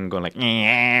Yeah. hear him going like.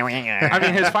 I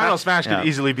mean, his final Smash could Yeah.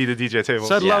 easily be the DJ table.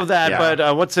 So I'd Yeah, love that, yeah.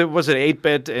 but was it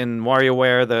 8-bit in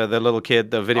WarioWare, the little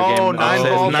kid, the video game? Oh,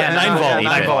 9-volt, Yeah, yeah, 9-volt, yeah,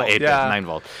 9-volt, 8-bit. 8-bit, Yeah.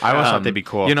 9-volt. I always thought they'd be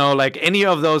cool. Like any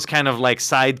of those kind of like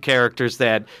side characters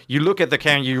that you look at the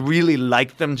character, you really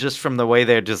like them just from the way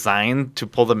they're designed. To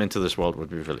pull them into this world would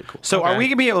be really cool. So Okay. are we going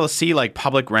to be able to see like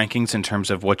public rankings in terms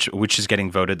of which is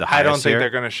getting voted the highest I don't think here? they're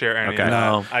going to share any Okay. of that.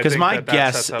 No. I Because think my that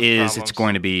guess sets up is it's problems.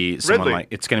 going to be someone Ridley. like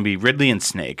it's going to be Ridley and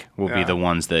Snake will be Yeah. the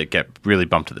ones that get really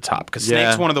bumped to the top. Because Yeah.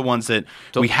 Snake's one of the ones that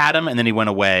we had him and then he went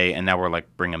away and now we're like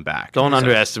bring him back. Don't So-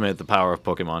 underestimate the power of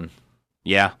Pokemon.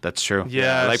 Yeah, that's true.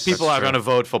 Yeah, Like people are true. going to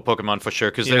vote for Pokemon for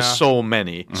sure because there's Yeah. so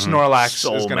many. Snorlax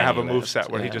So is going to have a many move left. set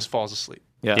where he Yeah. just falls asleep.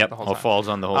 Yeah, Yep. the whole or time. falls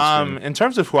on the whole screen. In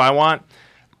terms of who I want,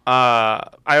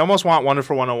 I almost want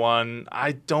Wonderful 101.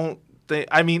 I don't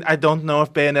know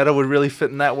if Bayonetta would really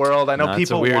fit in that world. I know No, it's a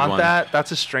people weird want one. that.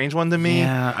 That's a strange one to me.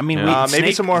 Yeah, I mean, Yeah. we, Maybe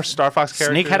Snake, some more Star Fox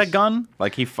characters. Snake had a gun,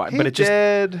 like he fought, He but it just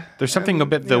did. there's something a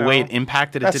bit the you way know, it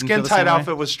impacted it. That didn't skin feel the tight same way.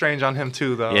 outfit was strange on him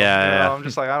too, though. Yeah, You know, yeah. I'm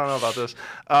just like, I don't know about this.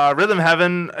 Rhythm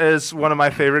Heaven is one of my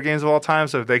favorite games of all time.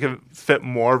 So if they could fit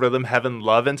more Rhythm Heaven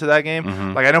love into that game,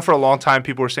 Mm-hmm. like I know for a long time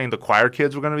people were saying the Choir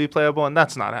Kids were going to be playable, and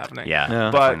that's not happening. Yeah,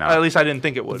 Yeah. But definitely not. at least I didn't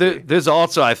think it would. be. There's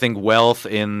also, I think, wealth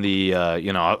in the,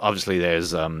 obviously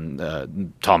there's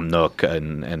Tom Nook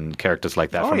and characters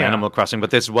like that Oh, from yeah. Animal Crossing,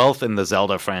 but there's wealth in the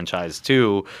Zelda franchise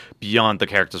too, beyond the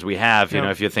characters we have. You know,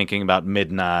 if you're thinking about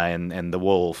Midna and the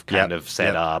wolf kind Yep. of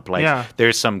set Yep. up, like Yeah.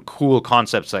 there's some cool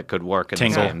concepts that could work in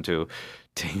Tingle. the game too.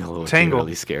 Tingle would be Tangle.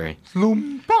 really scary.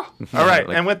 Loompa. All right,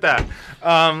 like- and with that,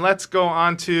 let's go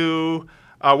on to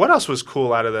what else was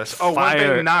cool out of this? Oh, one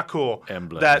Fire thing not cool.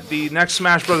 Emblem. That the next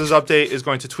Smash Brothers update is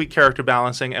going to tweak character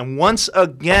balancing, and once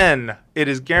again, it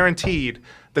is guaranteed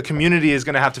the community is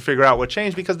going to have to figure out what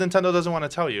changed because Nintendo doesn't want to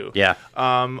tell you. Yeah.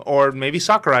 Or maybe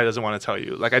Sakurai doesn't want to tell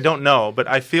you. Like, I don't know, but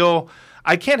I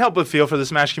can't help but feel for the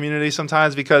Smash community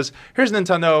sometimes because here's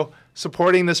Nintendo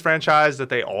supporting this franchise that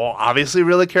they all obviously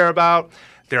really care about.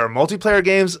 There are multiplayer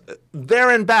games there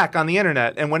and back on the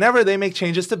internet, and whenever they make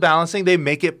changes to balancing, they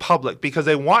make it public because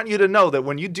they want you to know that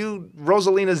when you do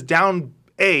Rosalina's down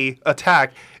A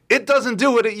attack, it doesn't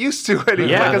do what it used to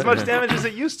anymore, like as much damage as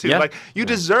it used to. Yeah. Like, you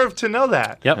deserve to know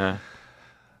that. Yep.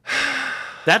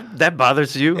 That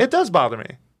bothers you? It does bother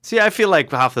me. See, I feel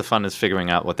like half the fun is figuring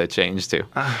out what they changed to,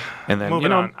 and then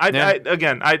Moving on. I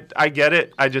get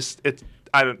it.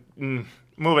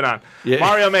 Moving on. Yeah.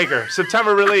 Mario Maker,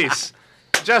 September release.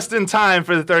 Just in time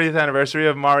for the 30th anniversary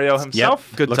of Mario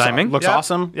himself. Good timing. Looks Yep.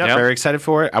 awesome. Yep. Very excited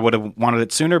for it. I would have wanted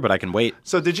it sooner, but I can wait.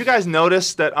 So did you guys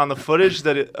notice that on the footage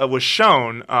that it was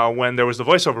shown when there was the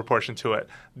voiceover portion to it,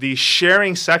 the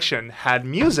sharing section had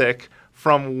music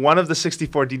from one of the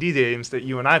 64DD games that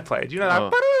you and I played. You know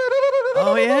that?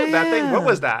 Oh, yeah, That thing. What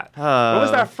was that? What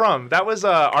was that from? That was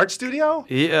Art Studio?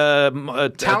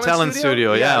 Talent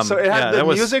Studio. Yeah. So it had the that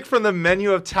was- music from the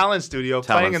menu of Talent Studio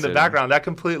playing in the Studio. background. That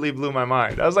completely blew my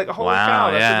mind. I was like, holy Wow,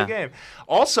 cow, that's yeah. a good game.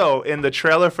 Also, in the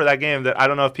trailer for that game that I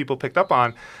don't know if people picked up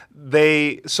on,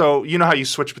 so you know how you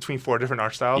switch between 4 different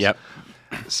art styles? Yep.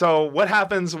 So what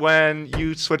happens when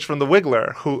you switch from the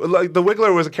Wiggler, the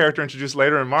Wiggler was a character introduced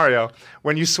later in Mario.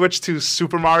 When you switch to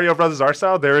Super Mario Brothers art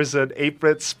style, there is an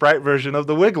 8-bit sprite version of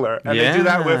the Wiggler. And they do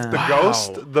that with the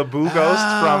Ghost, the Boo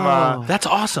Ghost That's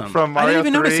awesome. from Mario I didn't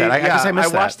even 3. notice that. I guess I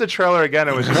missed that. watched the trailer again.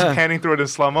 It was just panning through it in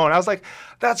slow-mo. And I was like,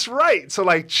 that's right. So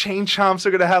like Chain Chomps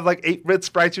are going to have like 8-bit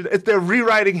sprites. They're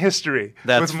rewriting history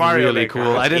That's with Mario really Maker.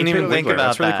 cool. I didn't 8-bit even think Wiggler. about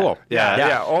That's really that. cool.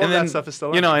 Yeah. All of And that then, stuff is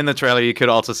still You know, there. in the trailer, you could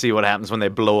also see what happens when they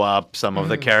blow up some of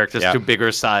the characters Yeah. to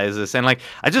bigger sizes, and like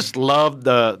I just love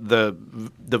the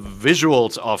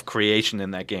visuals of creation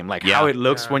in that game, like how it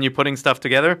looks when you're putting stuff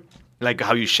together. Like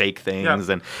how you shake things,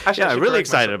 and Actually, I should really correct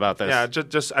excited myself. about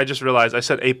this. Yeah, I just realized I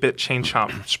said 8-bit Chain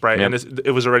Chomp sprite, and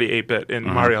it was already 8-bit in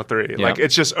Mario 3. Like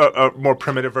it's just a more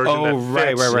primitive version Oh, that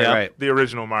right, fits right. the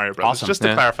original Mario Brothers. Awesome. Just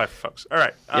to clarify for folks. All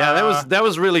right. Yeah, that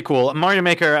was really cool. Mario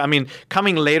Maker, I mean,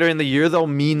 coming later in the year though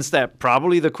means that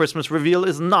probably the Christmas reveal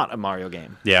is not a Mario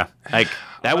game. Yeah. Like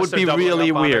that Unless would be they're doubling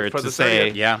really up on it weird for to the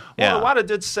say. 30th. Yeah. Well, Iwata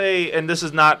did say, and this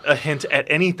is not a hint at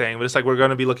anything, but it's like we're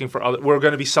going to be we're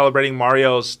going to be celebrating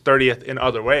Mario's 30th in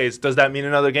other ways. Does that mean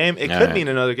another game? It could mean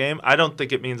another game. I don't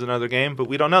think it means another game, but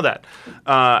we don't know that.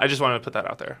 I just wanted to put that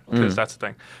out there because that's the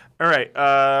thing. All right,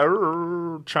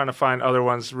 trying to find other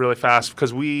ones really fast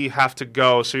because we have to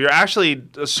go. So you're actually,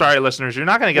 sorry listeners, you're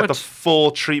not going to get the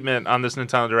full treatment on this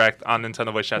Nintendo Direct on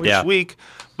Nintendo Voice Chat this week,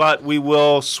 but we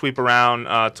will sweep around.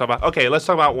 Let's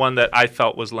talk about one that I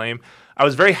felt was lame. I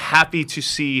was very happy to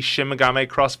see Shin Megami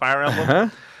cross Fire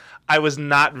Emblem. I was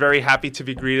not very happy to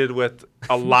be greeted with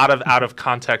a lot of out of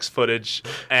context footage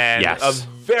and a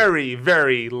very,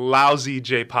 very lousy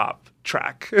J-pop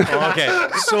track. Okay,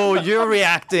 so you're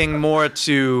reacting more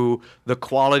to the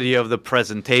quality of the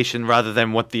presentation rather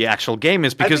than what the actual game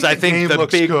is, because I think game the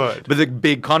looks good. but the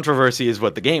big controversy is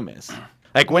what the game is.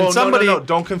 Like when Well, somebody no,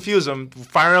 don't confuse them.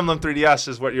 Fire Emblem 3DS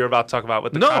is what you're about to talk about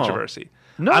with the controversy.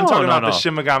 No, I'm talking no, about no. the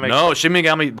Shin Megami. No, Shin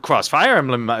Megami Cross Fire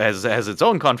Emblem has its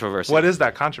own controversy. What is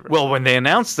that controversy? Well, when they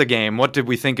announced the game, what did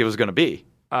we think it was going to be?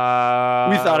 We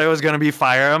we thought it was going to be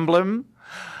Fire Emblem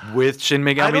with Shin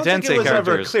Megami I don't Tensei think it was ever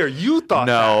characters. clear. You thought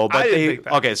No, that. but I didn't they think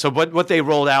that. okay. So, but what they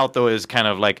rolled out though is kind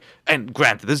of like, and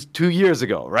granted, this is 2 years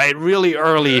ago, right? Really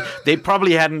early. They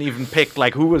probably hadn't even picked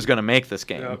like who was going to make this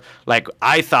game. Yep. Like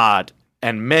I thought,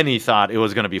 and many thought it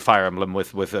was going to be Fire Emblem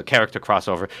with a character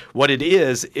crossover. What it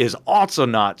is also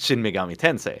not Shin Megami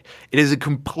Tensei. It is a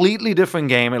completely different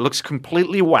game. It looks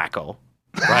completely wacko.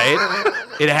 Right?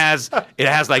 It has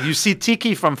like you see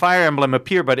Tiki from Fire Emblem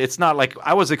appear, but it's not like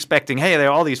I was expecting. Hey, there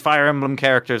are all these Fire Emblem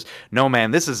characters. No,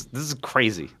 man, this is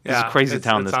crazy. This is Yeah, crazy it's-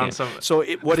 town. it's This on game. some- So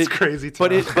it's crazy but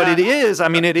town. it is. I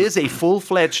mean, it is a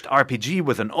full-fledged RPG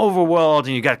with an overworld, and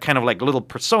you got kind of like little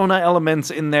Persona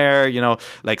elements in there. You know,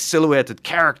 like silhouetted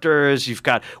characters. You've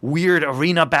got weird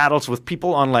arena battles with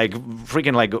people on like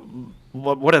freaking like.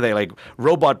 What are they, like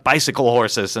robot bicycle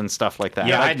horses and stuff like that?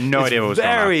 Yeah, Like, I had no it's idea what was going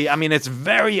on. very, I mean, it's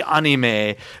very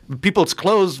anime. People's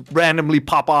clothes randomly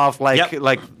pop off, like you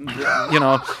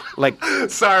know, like.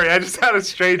 Sorry, I just had a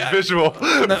strange visual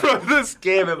from this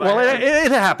game. In my Well, head.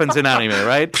 it happens in anime,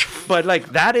 right? But like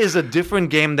that is a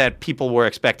different game that people were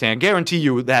expecting. I guarantee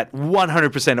you that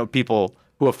 100% of people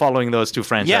who are following those two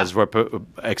franchises were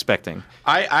expecting.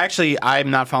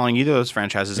 I'm not following either of those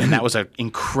franchises, and that was an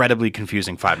incredibly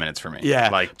confusing 5 minutes for me. Yeah.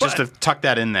 Like, just to tuck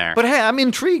that in there. But hey, I'm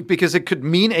intrigued because it could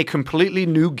mean a completely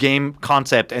new game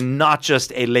concept and not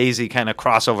just a lazy kind of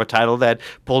crossover title that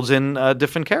pulls in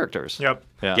different characters. Yep.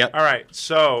 Yeah. Yep. All right,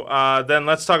 so then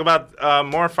let's talk about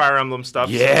more Fire Emblem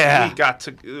stuff. Yeah. So we got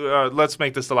to let's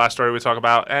make this the last story we talk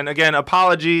about. And again,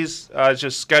 apologies,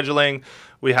 just scheduling.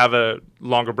 We have a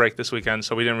longer break this weekend,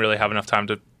 so we didn't really have enough time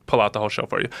to pull out the whole show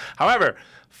for you. However,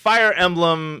 Fire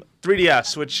Emblem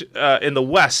 3DS, which in the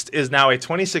West is now a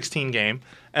 2016 game,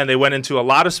 and they went into a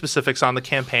lot of specifics on the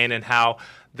campaign and how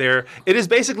it is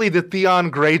basically the Theon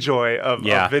Greyjoy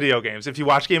of video games. If you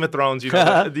watch Game of Thrones, you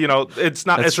know it's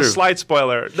not. It's true. a slight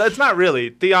spoiler. It's not really.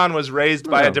 Theon was raised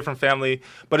by a different family,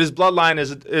 but his bloodline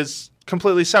is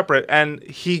completely separate, and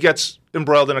he gets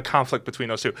embroiled in a conflict between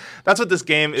those two. That's what this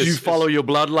game is. You follow your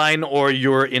bloodline or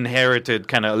your inherited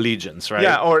kind of allegiance, right?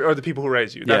 Yeah, or the people who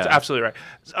raise you. That's absolutely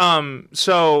right.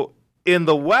 So in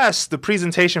the West, the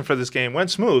presentation for this game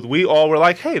went smooth. We all were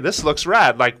like, hey, this looks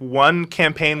rad. Like, one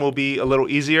campaign will be a little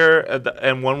easier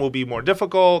and one will be more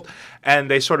difficult. And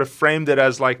they sort of framed it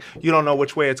as like, you don't know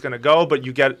which way it's going to go, but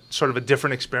you get sort of a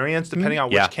different experience depending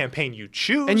on which campaign you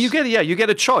choose. And you get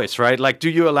a choice, right? Like, do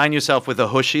you align yourself with the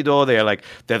Hoshido?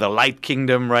 They're the Light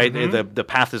Kingdom, right? Mm-hmm. The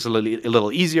path is a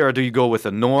little easier. Or do you go with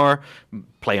the Noir?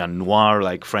 Play on Noir,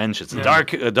 like French. It's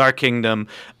a Dark Kingdom.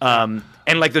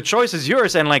 And like the choice is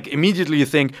yours, and like immediately you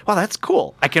think, "Well, that's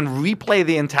cool. I can replay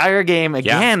the entire game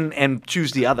again and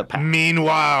choose the other path."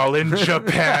 Meanwhile, in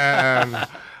Japan,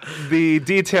 the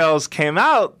details came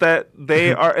out that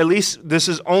they are, at least this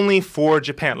is only for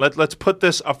Japan. Let's put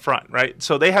this up front, right?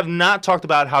 So they have not talked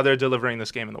about how they're delivering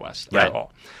this game in the West at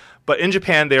all. But in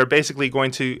Japan, they are basically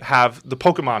going to have the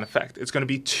Pokemon effect. It's going to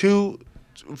be 2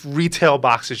 retail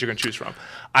boxes you're going to choose from,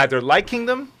 either Light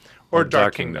Kingdom or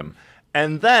Dark Kingdom.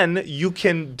 And then you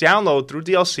can download through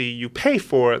DLC. You pay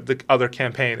for the other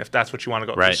campaign if that's what you want to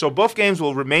go through. So both games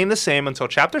will remain the same until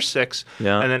Chapter 6.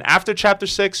 Yeah. And then after Chapter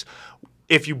 6,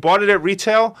 if you bought it at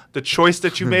retail, the choice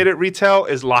that you made at retail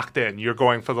is locked in. You're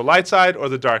going for the light side or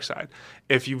the dark side.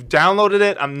 If you've downloaded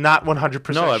it, I'm not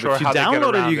 100% sure if you how they get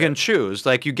download around it, you can choose.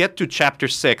 Like, you get to Chapter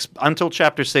 6. Until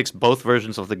Chapter 6, both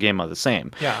versions of the game are the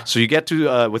same. Yeah. So you get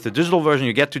to, with the digital version,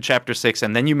 you get to Chapter 6,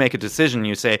 and then you make a decision.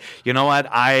 You say, you know what,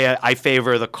 I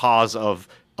favor the cause of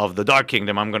the Dark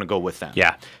Kingdom. I'm going to go with them.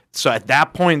 Yeah. So at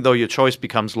that point, though, your choice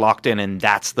becomes locked in, and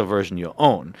that's the version you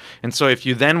own. And so if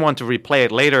you then want to replay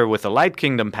it later with the Light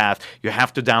Kingdom path, you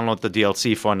have to download the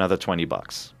DLC for another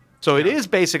 $20. So it is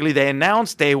basically, they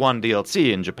announced day one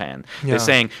DLC in Japan. They're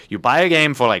saying you buy a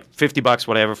game for like $50,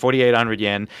 whatever, 4,800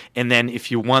 yen, and then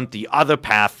if you want the other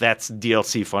path, that's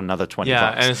DLC for another $20.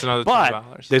 Yeah, and it's another $20.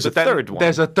 But there's a third one.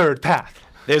 There's a third path.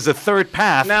 There's a third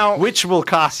path, now, which will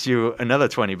cost you another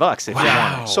 $20 if you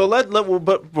want it. So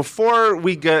but before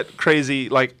we get crazy,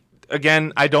 like,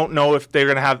 again, I don't know if they're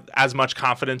going to have as much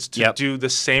confidence to do the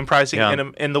same pricing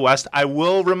in the West. I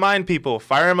will remind people,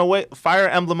 Fire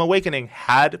Emblem Awakening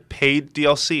had paid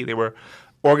DLC. They were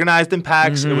organized in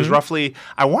packs. It was roughly,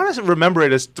 I want to remember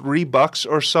it as $3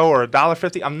 or so, or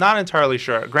 $1.50. I'm not entirely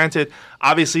sure. Granted,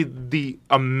 obviously the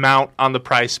amount on the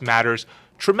price matters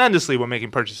tremendously when making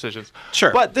purchase decisions.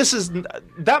 Sure. But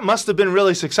that must have been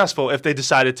really successful if they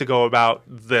decided to go about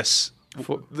this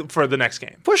for the next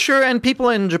game. For sure, and people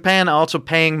in Japan are also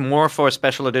paying more for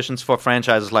special editions for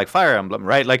franchises like Fire Emblem,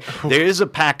 right? Like, there is a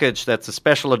package that's a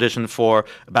special edition for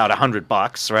about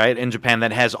 $100, right, in Japan,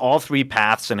 that has all 3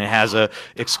 paths, and it has a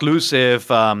exclusive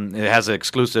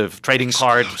trading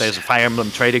card. There's a Fire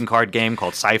Emblem trading card game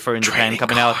called Cypher in Japan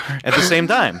coming out at the same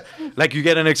time. Like, you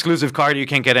get an exclusive card you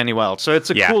can't get anywhere else. So it's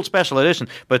a cool special edition,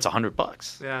 but it's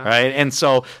 $100, right? And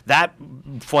so that,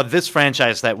 for this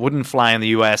franchise, that wouldn't fly in the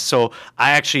US. So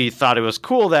I actually thought it was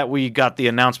cool that we got the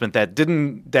announcement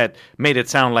that made it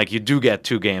sound like you do get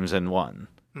 2 games in one.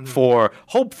 For,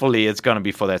 hopefully, it's going to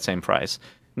be for that same price.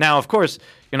 Now, of course,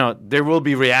 there will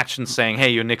be reactions saying, hey,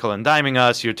 you're nickel and diming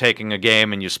us, you're taking a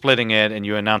game and you're splitting it and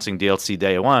you're announcing DLC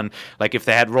day one. Like, if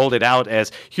they had rolled it out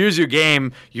as, here's your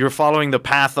game, you're following the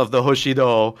path of the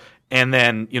Hoshido, and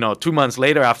then, 2 months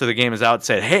later after the game is out,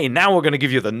 said, hey, now we're going to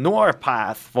give you the Noir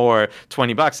path for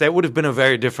 $20. That would have been a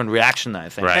very different reaction, I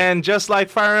think. Right. And just like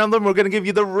Fire Emblem, we're going to give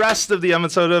you the rest of the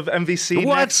episode of MVC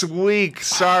next week.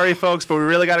 Sorry, folks, but we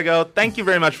really got to go. Thank you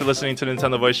very much for listening to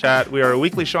Nintendo Voice Chat. We are a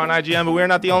weekly show on IGN, but we are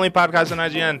not the only podcast on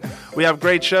IGN. We have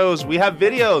great shows. We have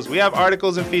videos. We have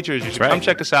articles and features. You should come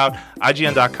check us out,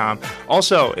 IGN.com.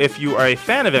 Also, if you are a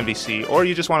fan of MVC or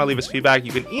you just want to leave us feedback,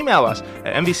 you can email us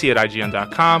at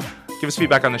mvc@ign.com. Give us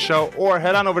feedback on the show, or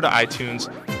head on over to iTunes,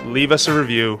 leave us a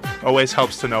review. Always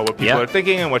helps to know what people are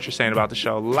thinking and what you're saying about the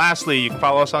show. Lastly, you can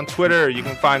follow us on Twitter. You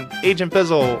can find Agent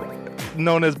Bizzle,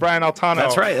 known as Brian Altano.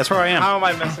 That's right. That's where I am. How am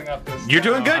I messing up this? You're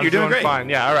doing good. You're doing great. Fine.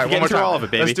 Yeah, all right. You're One more getting through time. all of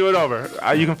it, baby. Let's do it over.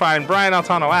 You can find Brian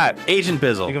Altano at Agent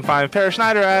Bizzle. You can find Per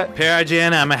Schneider at Per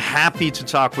IGN. I'm happy to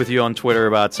talk with you on Twitter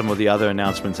about some of the other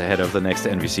announcements ahead of the next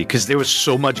NVC, because there was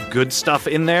so much good stuff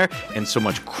in there and so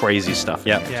much crazy stuff.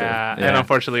 Yeah, and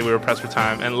unfortunately we were pressed for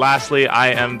time. And lastly, I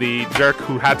am the jerk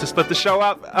who had to split the show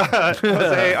up,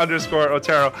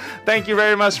 Jose_Otero. Thank you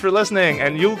very much for listening,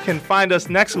 and you can find us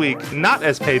next week, not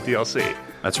as paid DLC.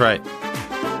 That's right.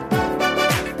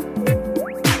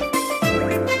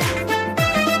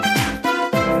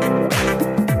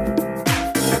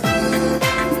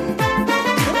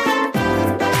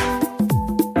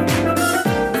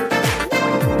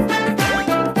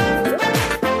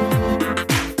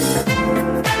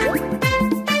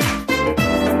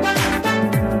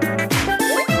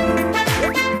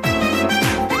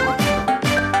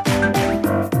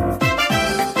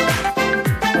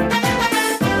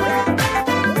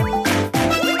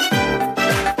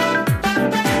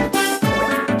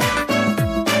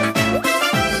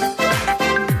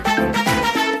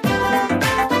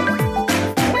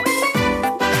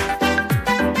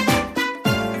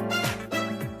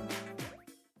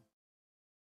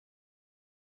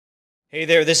 Hey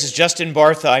there, this is Justin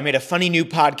Bartha. I made a funny new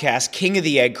podcast, King of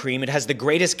the Egg Cream. It has the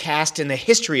greatest cast in the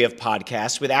history of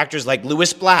podcasts with actors like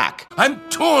Louis Black. I'm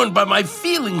torn by my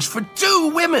feelings for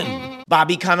two women.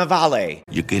 Bobby Cannavale.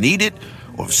 You can eat it,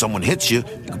 or if someone hits you,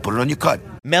 you can put it on your cut.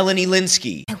 Melanie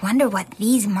Linsky. I wonder what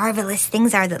these marvelous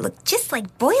things are that look just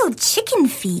like boiled chicken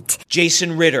feet.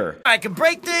 Jason Ritter. I can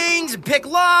break things and pick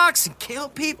locks and kill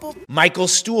people. Michael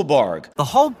Stuhlbarg. The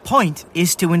whole point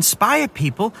is to inspire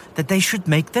people that they should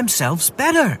make themselves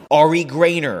better. Ari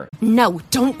Grainer. No,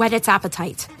 don't whet its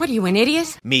appetite. What are you, an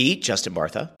idiot? Me, Justin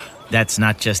Bartha. That's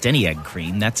not just any egg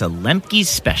cream, that's a Lemke's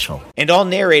special. And all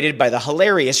narrated by the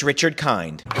hilarious Richard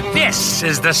Kind. This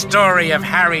is the story of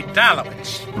Harry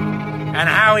Dalowitz and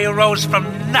how he rose from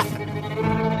nothing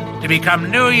to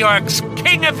become New York's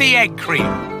King of the Egg Cream.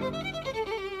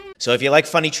 So if you like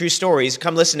funny true stories,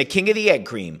 come listen to King of the Egg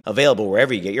Cream, available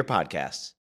wherever you get your podcasts.